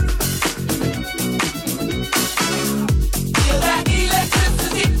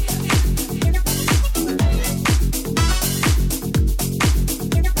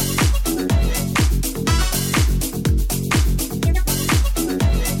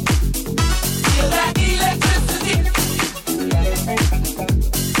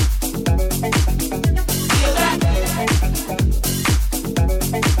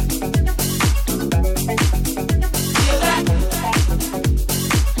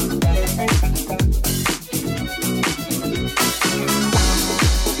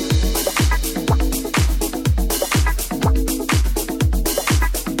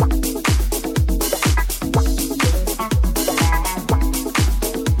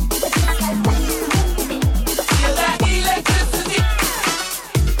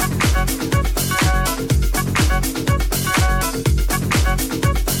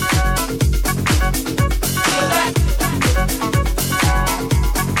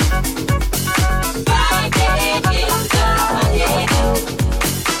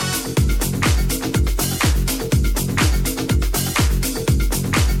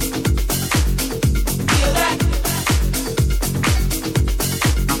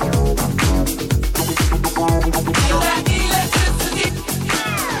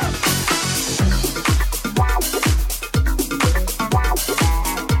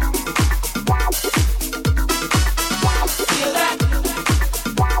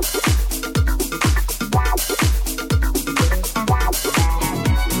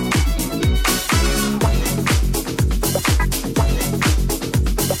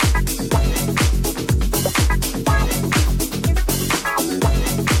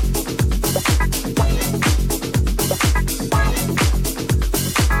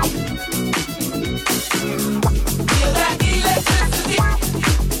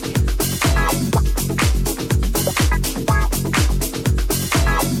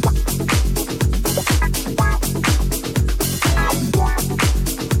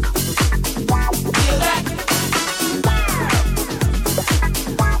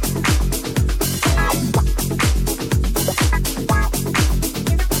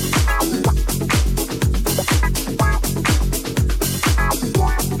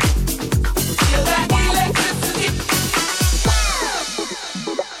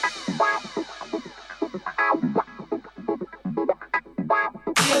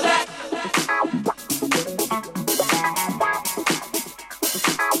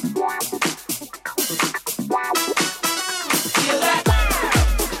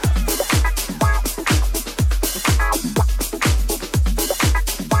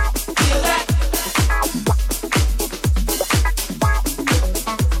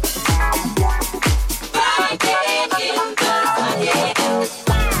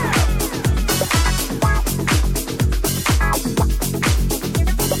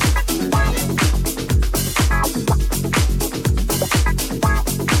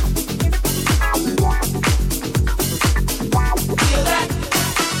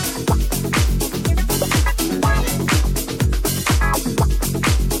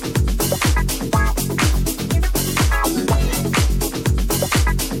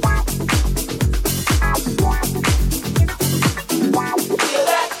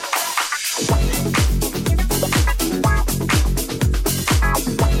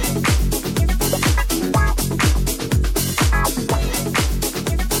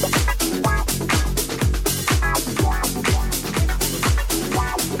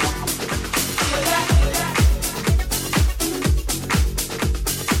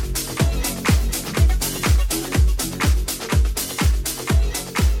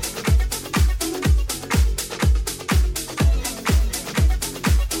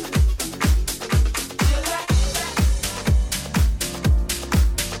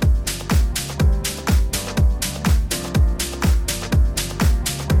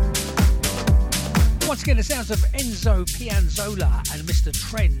 The sounds of Enzo Piazzolla and Mr.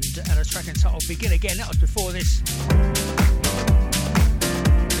 Trend and a track entitled Begin Again. That was before this. In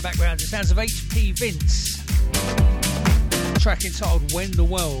the background, the sounds of HP Vince. A track entitled When the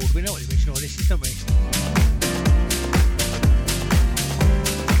World. We know what the original of this is, don't we?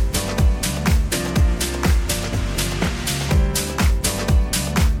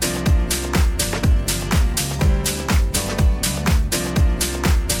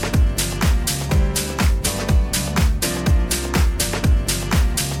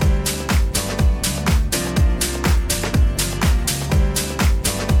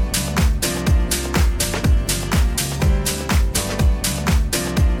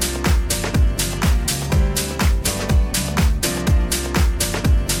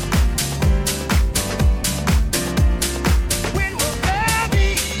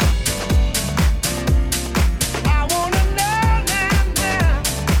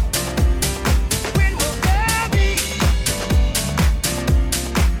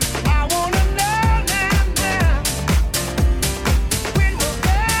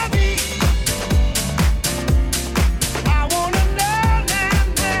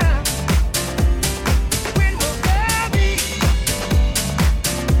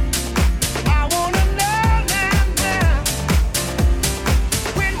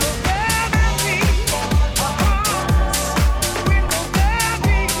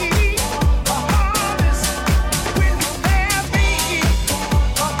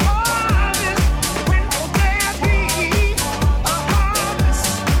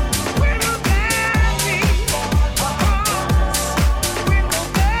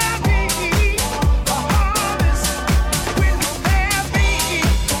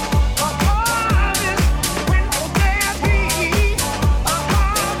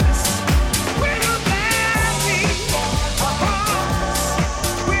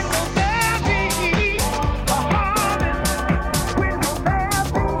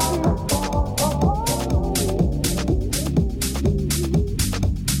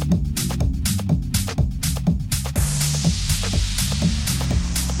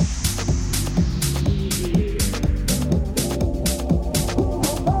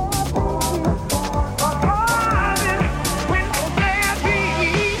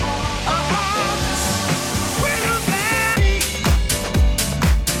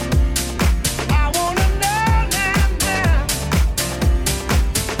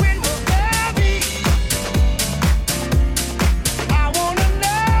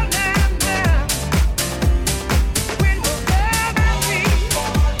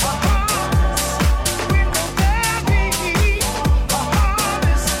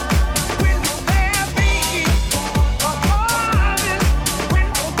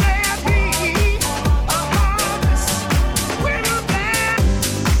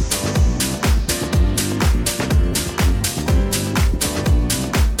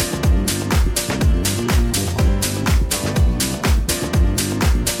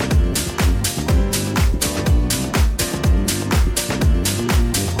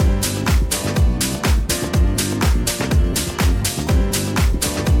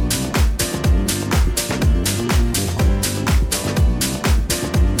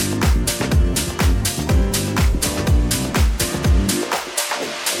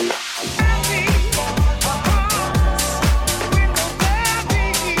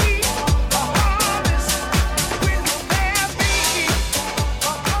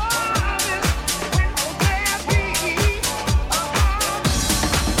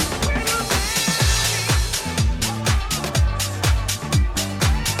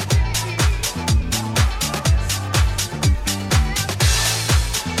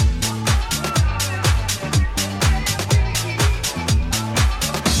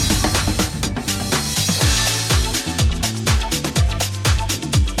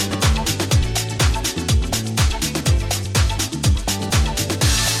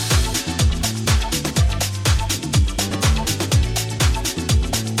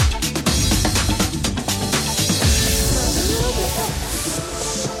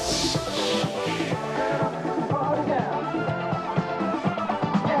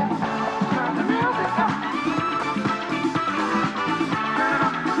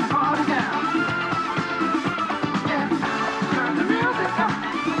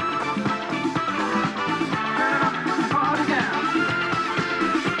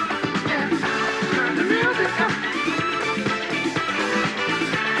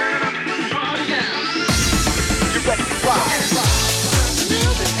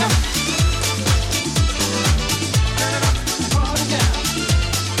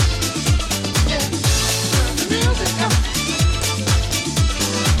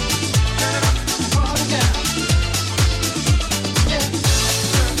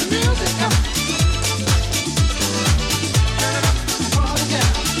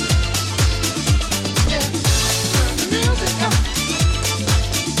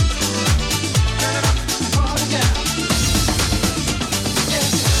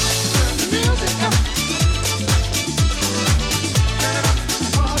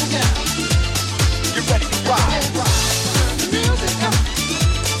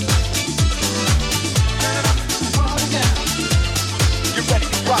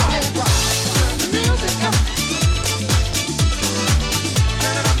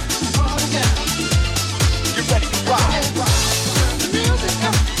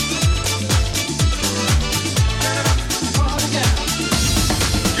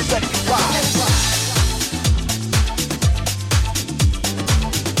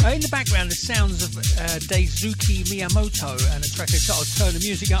 Daisuke Miyamoto and a track entitled Turn the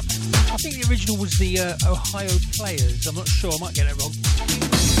Music Up. I think the original was the Ohio Players. I'm not sure, I might get it wrong.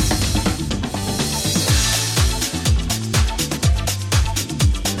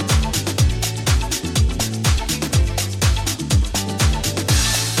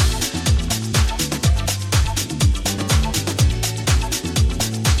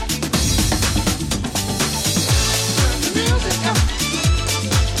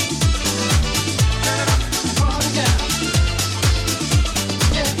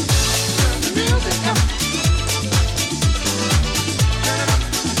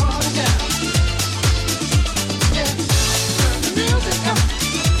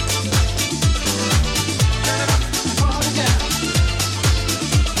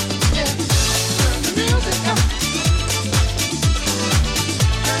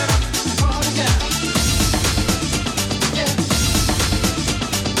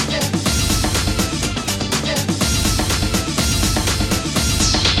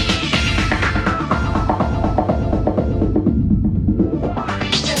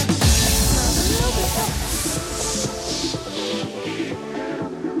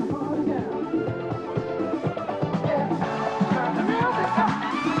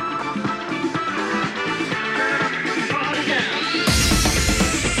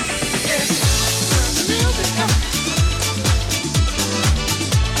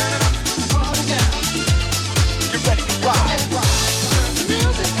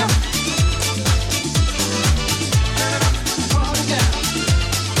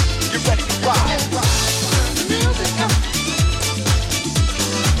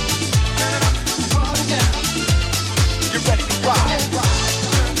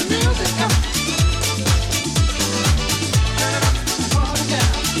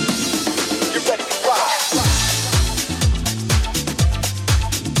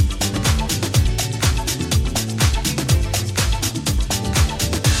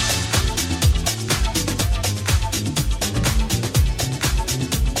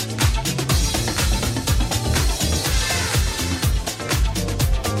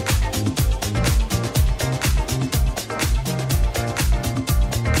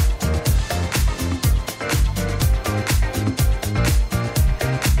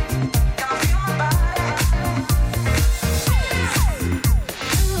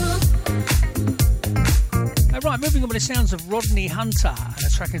 Moving on with the sounds of Rodney Hunter and a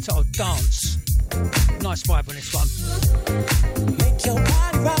track entitled Dance. Nice vibe on this one. Make your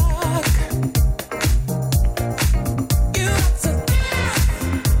body rock. You got to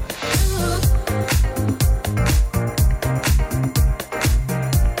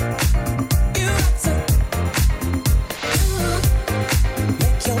You got to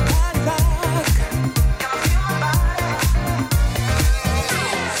make your body rock.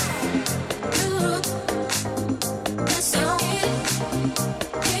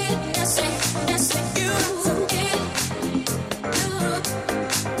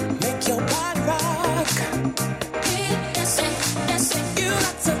 Make your body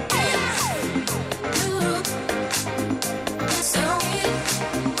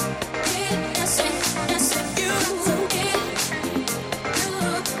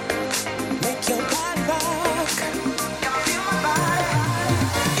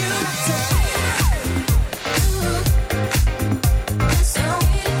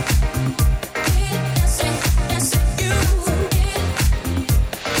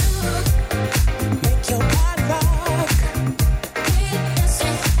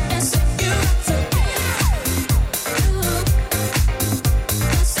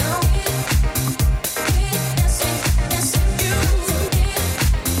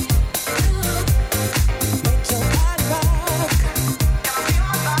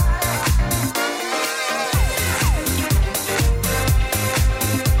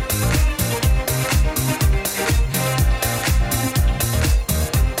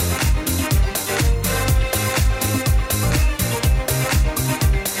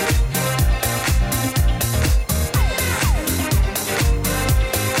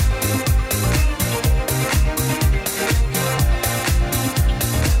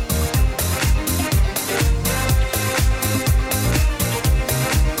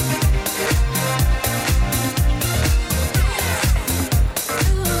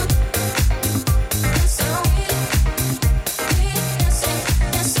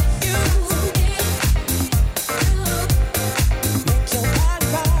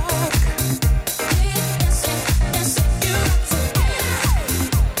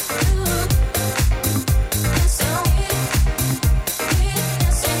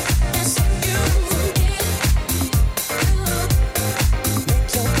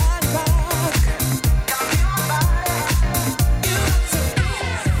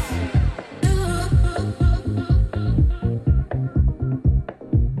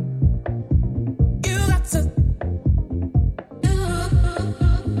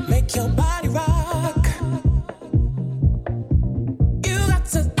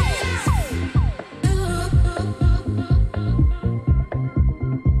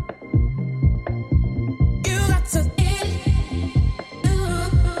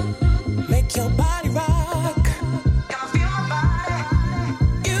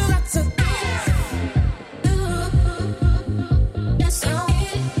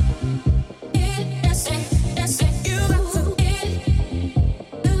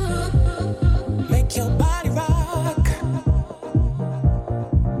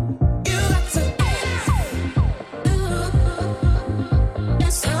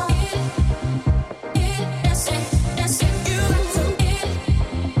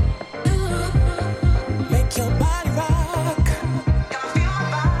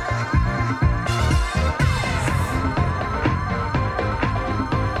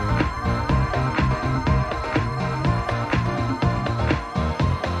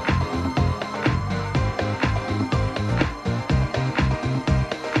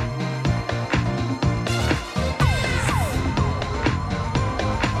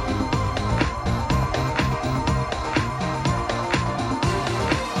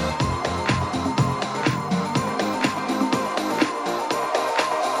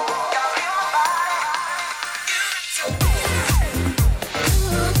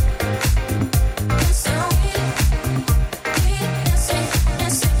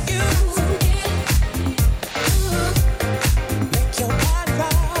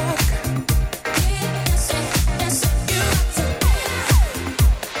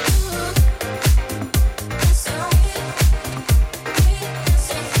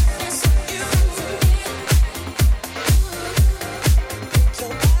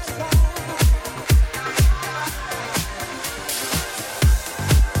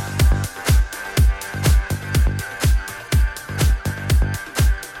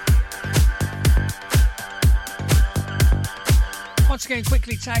Again,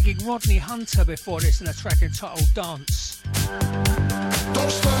 quickly tagging Rodney Hunter before this in a track entitled Dance. Don't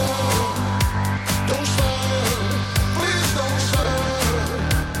stop, don't stop, please don't stop,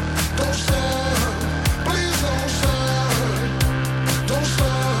 don't stop, please don't stop, don't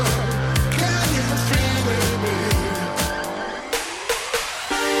stop, can you feel it, baby?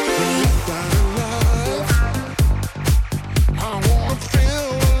 That alive, I wanna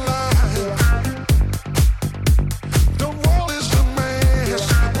feel alive. The world is a mess,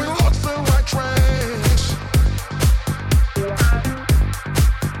 we lost the right tracks.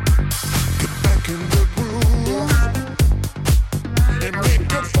 Get back in the groove and make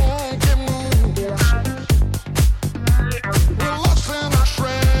the funky moves. We're lost in our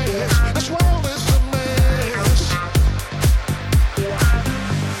tracks, this world is a mess.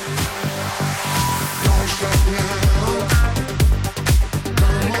 Don't stop now,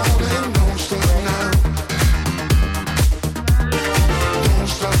 come on and don't stop now. Don't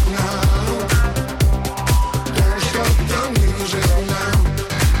stop now, don't stop the music now.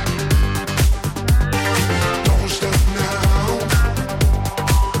 Don't stop now,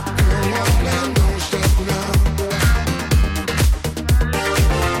 come on and don't stop now.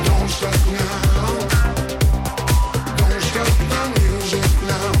 Don't stop now, don't stop the music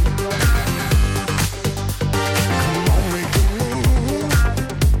now. Come on, make a move,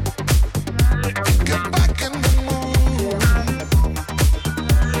 get back in the mood.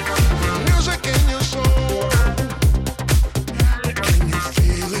 Music in your soul, can you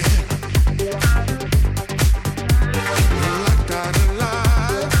feel it? Like that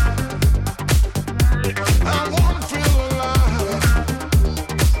alive, I wanna feel alive.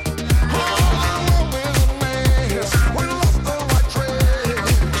 All I want is a mess, we lost the right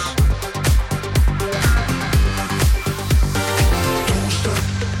tracks. Don't stop,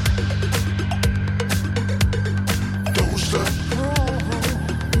 don't stop,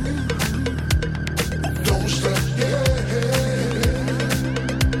 don't stop, yeah.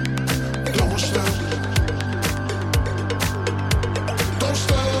 Don't stop, don't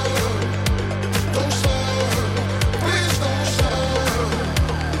stop, don't stop, please don't stop.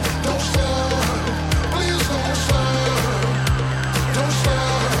 Don't stop, please don't stop, don't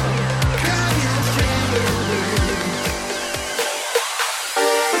stop, can you feel it, baby?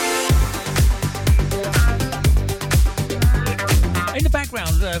 In the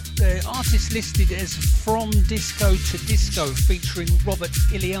background, the artist listed as From Disco to Disco featuring Robert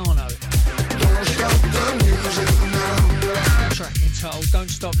Iliano. Don't stop the music now, Track entitled Don't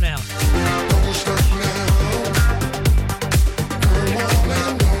Stop Now. don't stop now, come on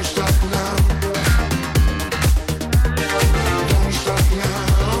and don't stop now. Don't stop now,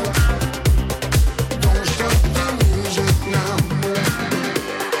 don't stop the music now.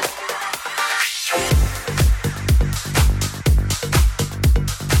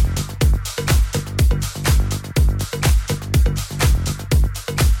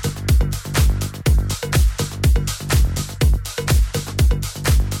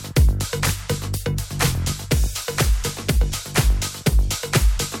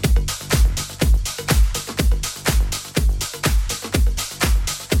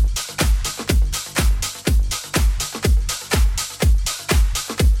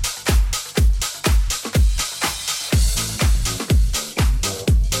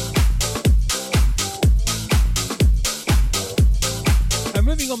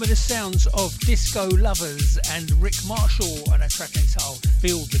 on with the sounds of Disco Lovers and Rick Marshall and a track entitled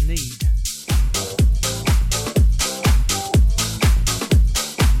Feel the Need.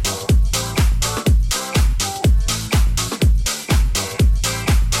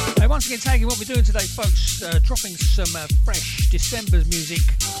 Once again, tagging what we're doing today, folks, dropping some fresh December's music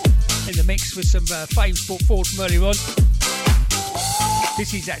in the mix with some faves brought forward from earlier on.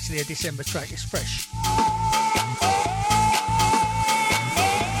 This is actually a December track, it's fresh.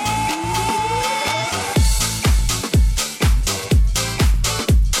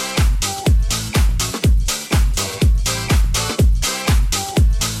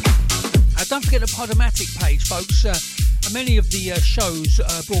 Don't forget the Podomatic page, folks. Many of the shows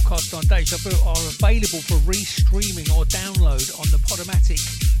broadcast on Deja Vu are available for restreaming or download on the Podomatic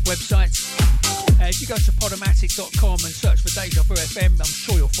website. If you go to podomatic.com and search for Deja Vu FM, I'm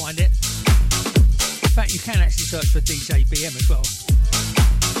sure you'll find it. In fact, you can actually search for DJ BM as well.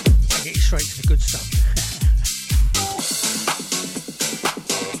 I'll get you straight to the good stuff.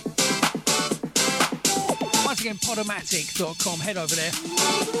 Once again, podomatic.com, head over there.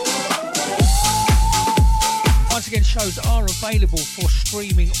 Once again, shows are available for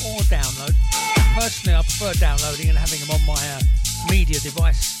streaming or download. Personally, I prefer downloading and having them on my media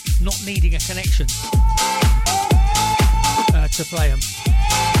device, not needing a connection to play them.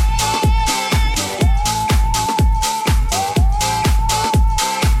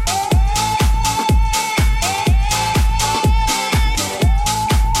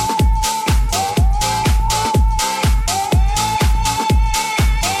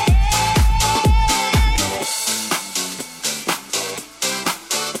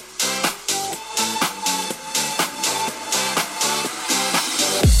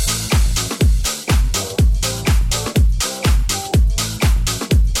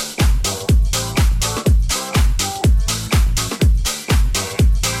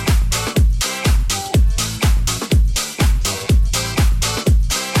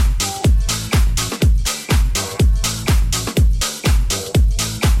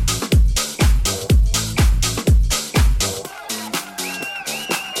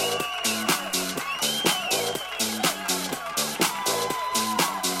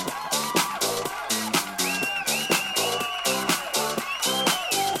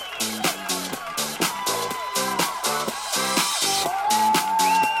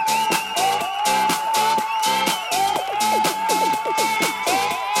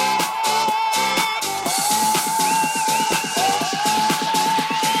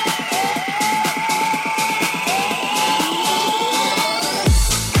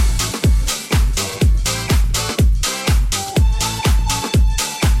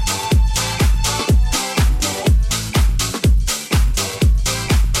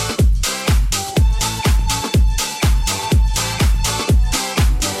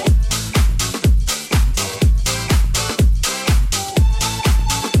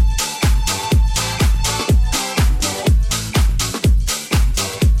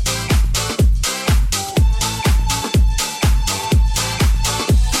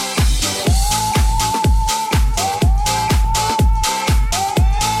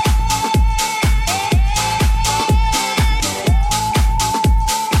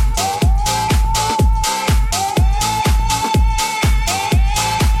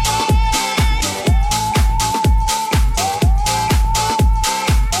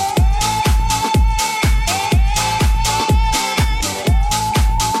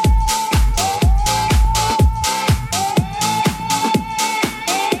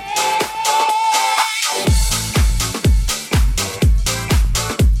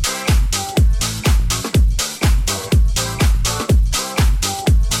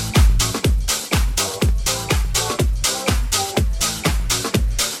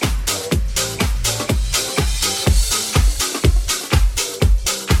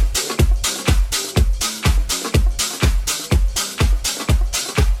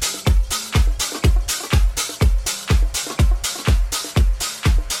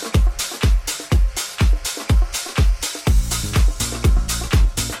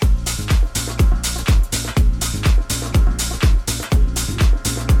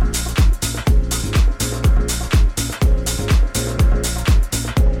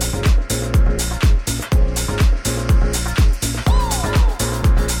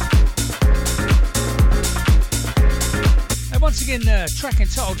 Track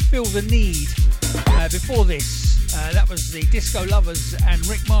entitled Feel the Need. Before this, that was the Disco Lovers and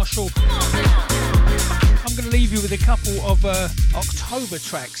Rick Marshall. I'm going to leave you with a couple of October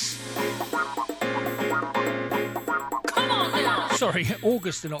tracks. Sorry,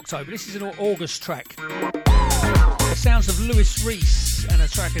 August and October. This is an August track. Sounds of Louis Reese and a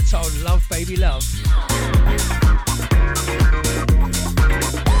track entitled Love Baby Love.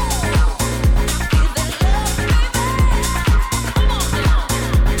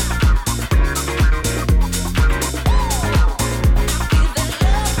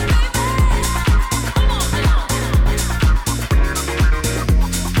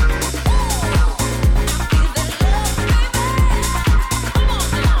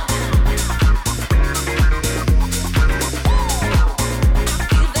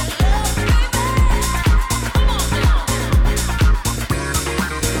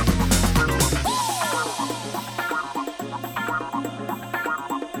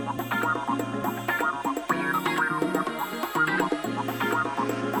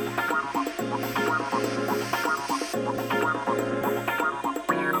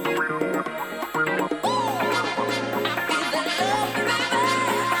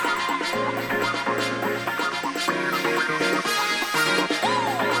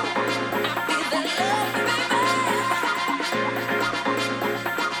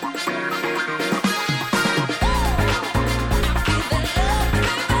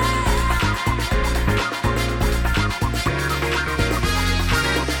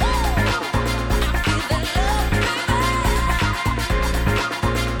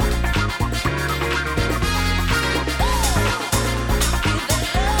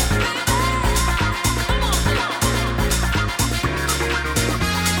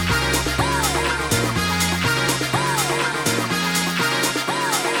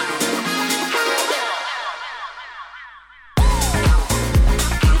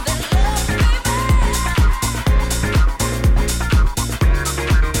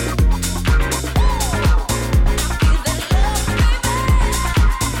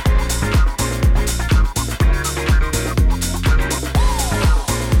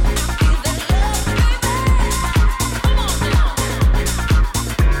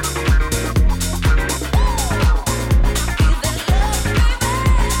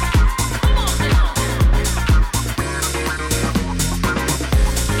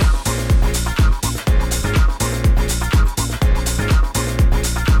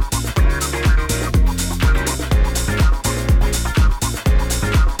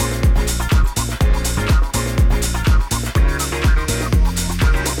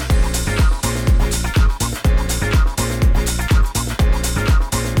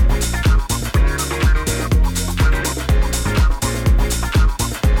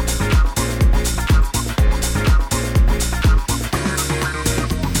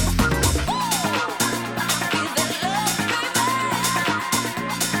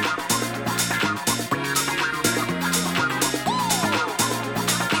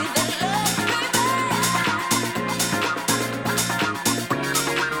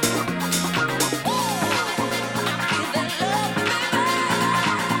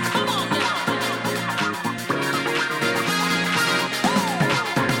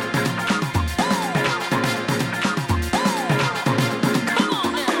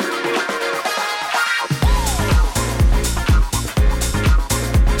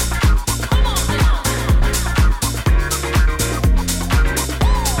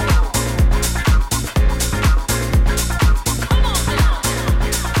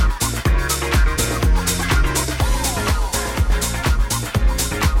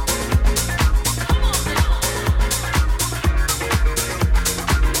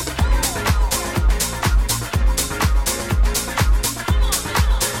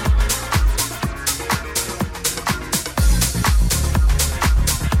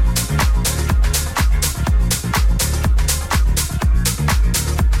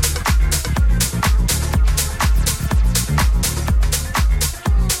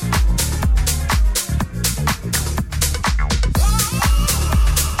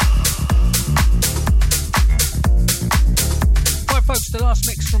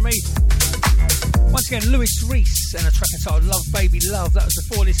 Again, Louis Reese and a track entitled Love Baby Love. That was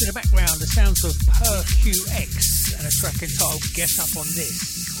before this. In the background, the sounds of PerQX and a track entitled Get Up On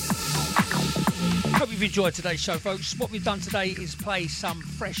This. Hope you've enjoyed today's show, folks. What we've done today is play some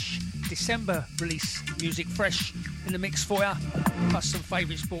fresh December release music, fresh in the mix for you, plus some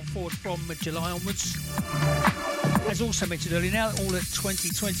favourites brought forward from July onwards. As also mentioned earlier, now that all the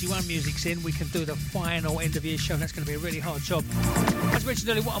 2021 music's in, we can do the final end of year show, and that's going to be a really hard job. As mentioned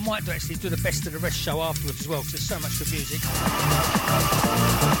earlier, what I might do actually is do the best of the rest show afterwards as well, because there's so much good music.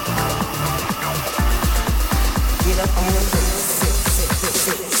 Get up on your feet,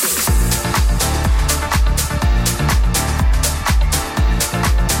 sit.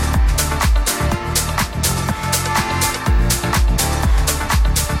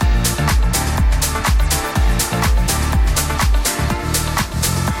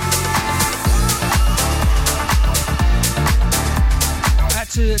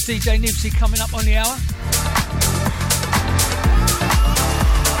 with DJ Nipsey coming up on the hour.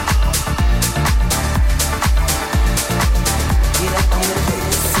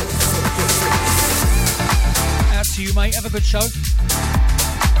 Out to you, mate. Have a good show.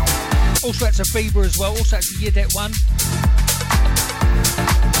 Also out to Bieber as well. Also out to Yedet One.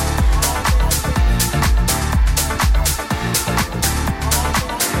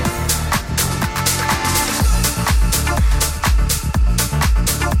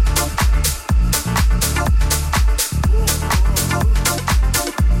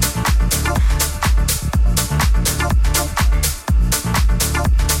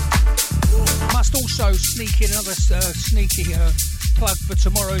 Sneak in another sneaky plug for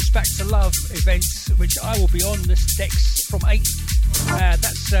tomorrow's Back to Love event, which I will be on this Dex from 8.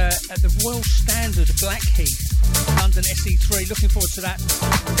 That's at the Royal Standard, Blackheath, London SE3. Looking forward to that.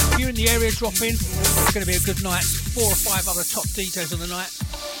 If you're in the area, drop in. It's going to be a good night. 4 or 5 other top DJs on the night.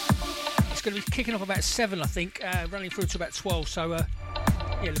 It's going to be kicking off about 7, I think, running through to about 12. So,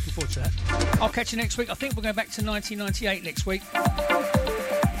 yeah, looking forward to that. I'll catch you next week. I think we're going back to 1998 next week.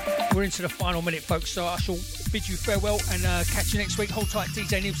 We're into the final minute, folks, so I shall bid you farewell and catch you next week. Hold tight,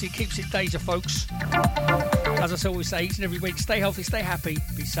 DJ Nipsey keeps it Deja, folks. As I always say each and every week, stay healthy, stay happy,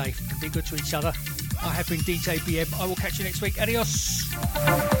 be safe, and be good to each other. I have been DJ BM. I will catch you next week. Adios.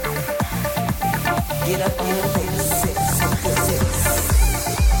 Get up,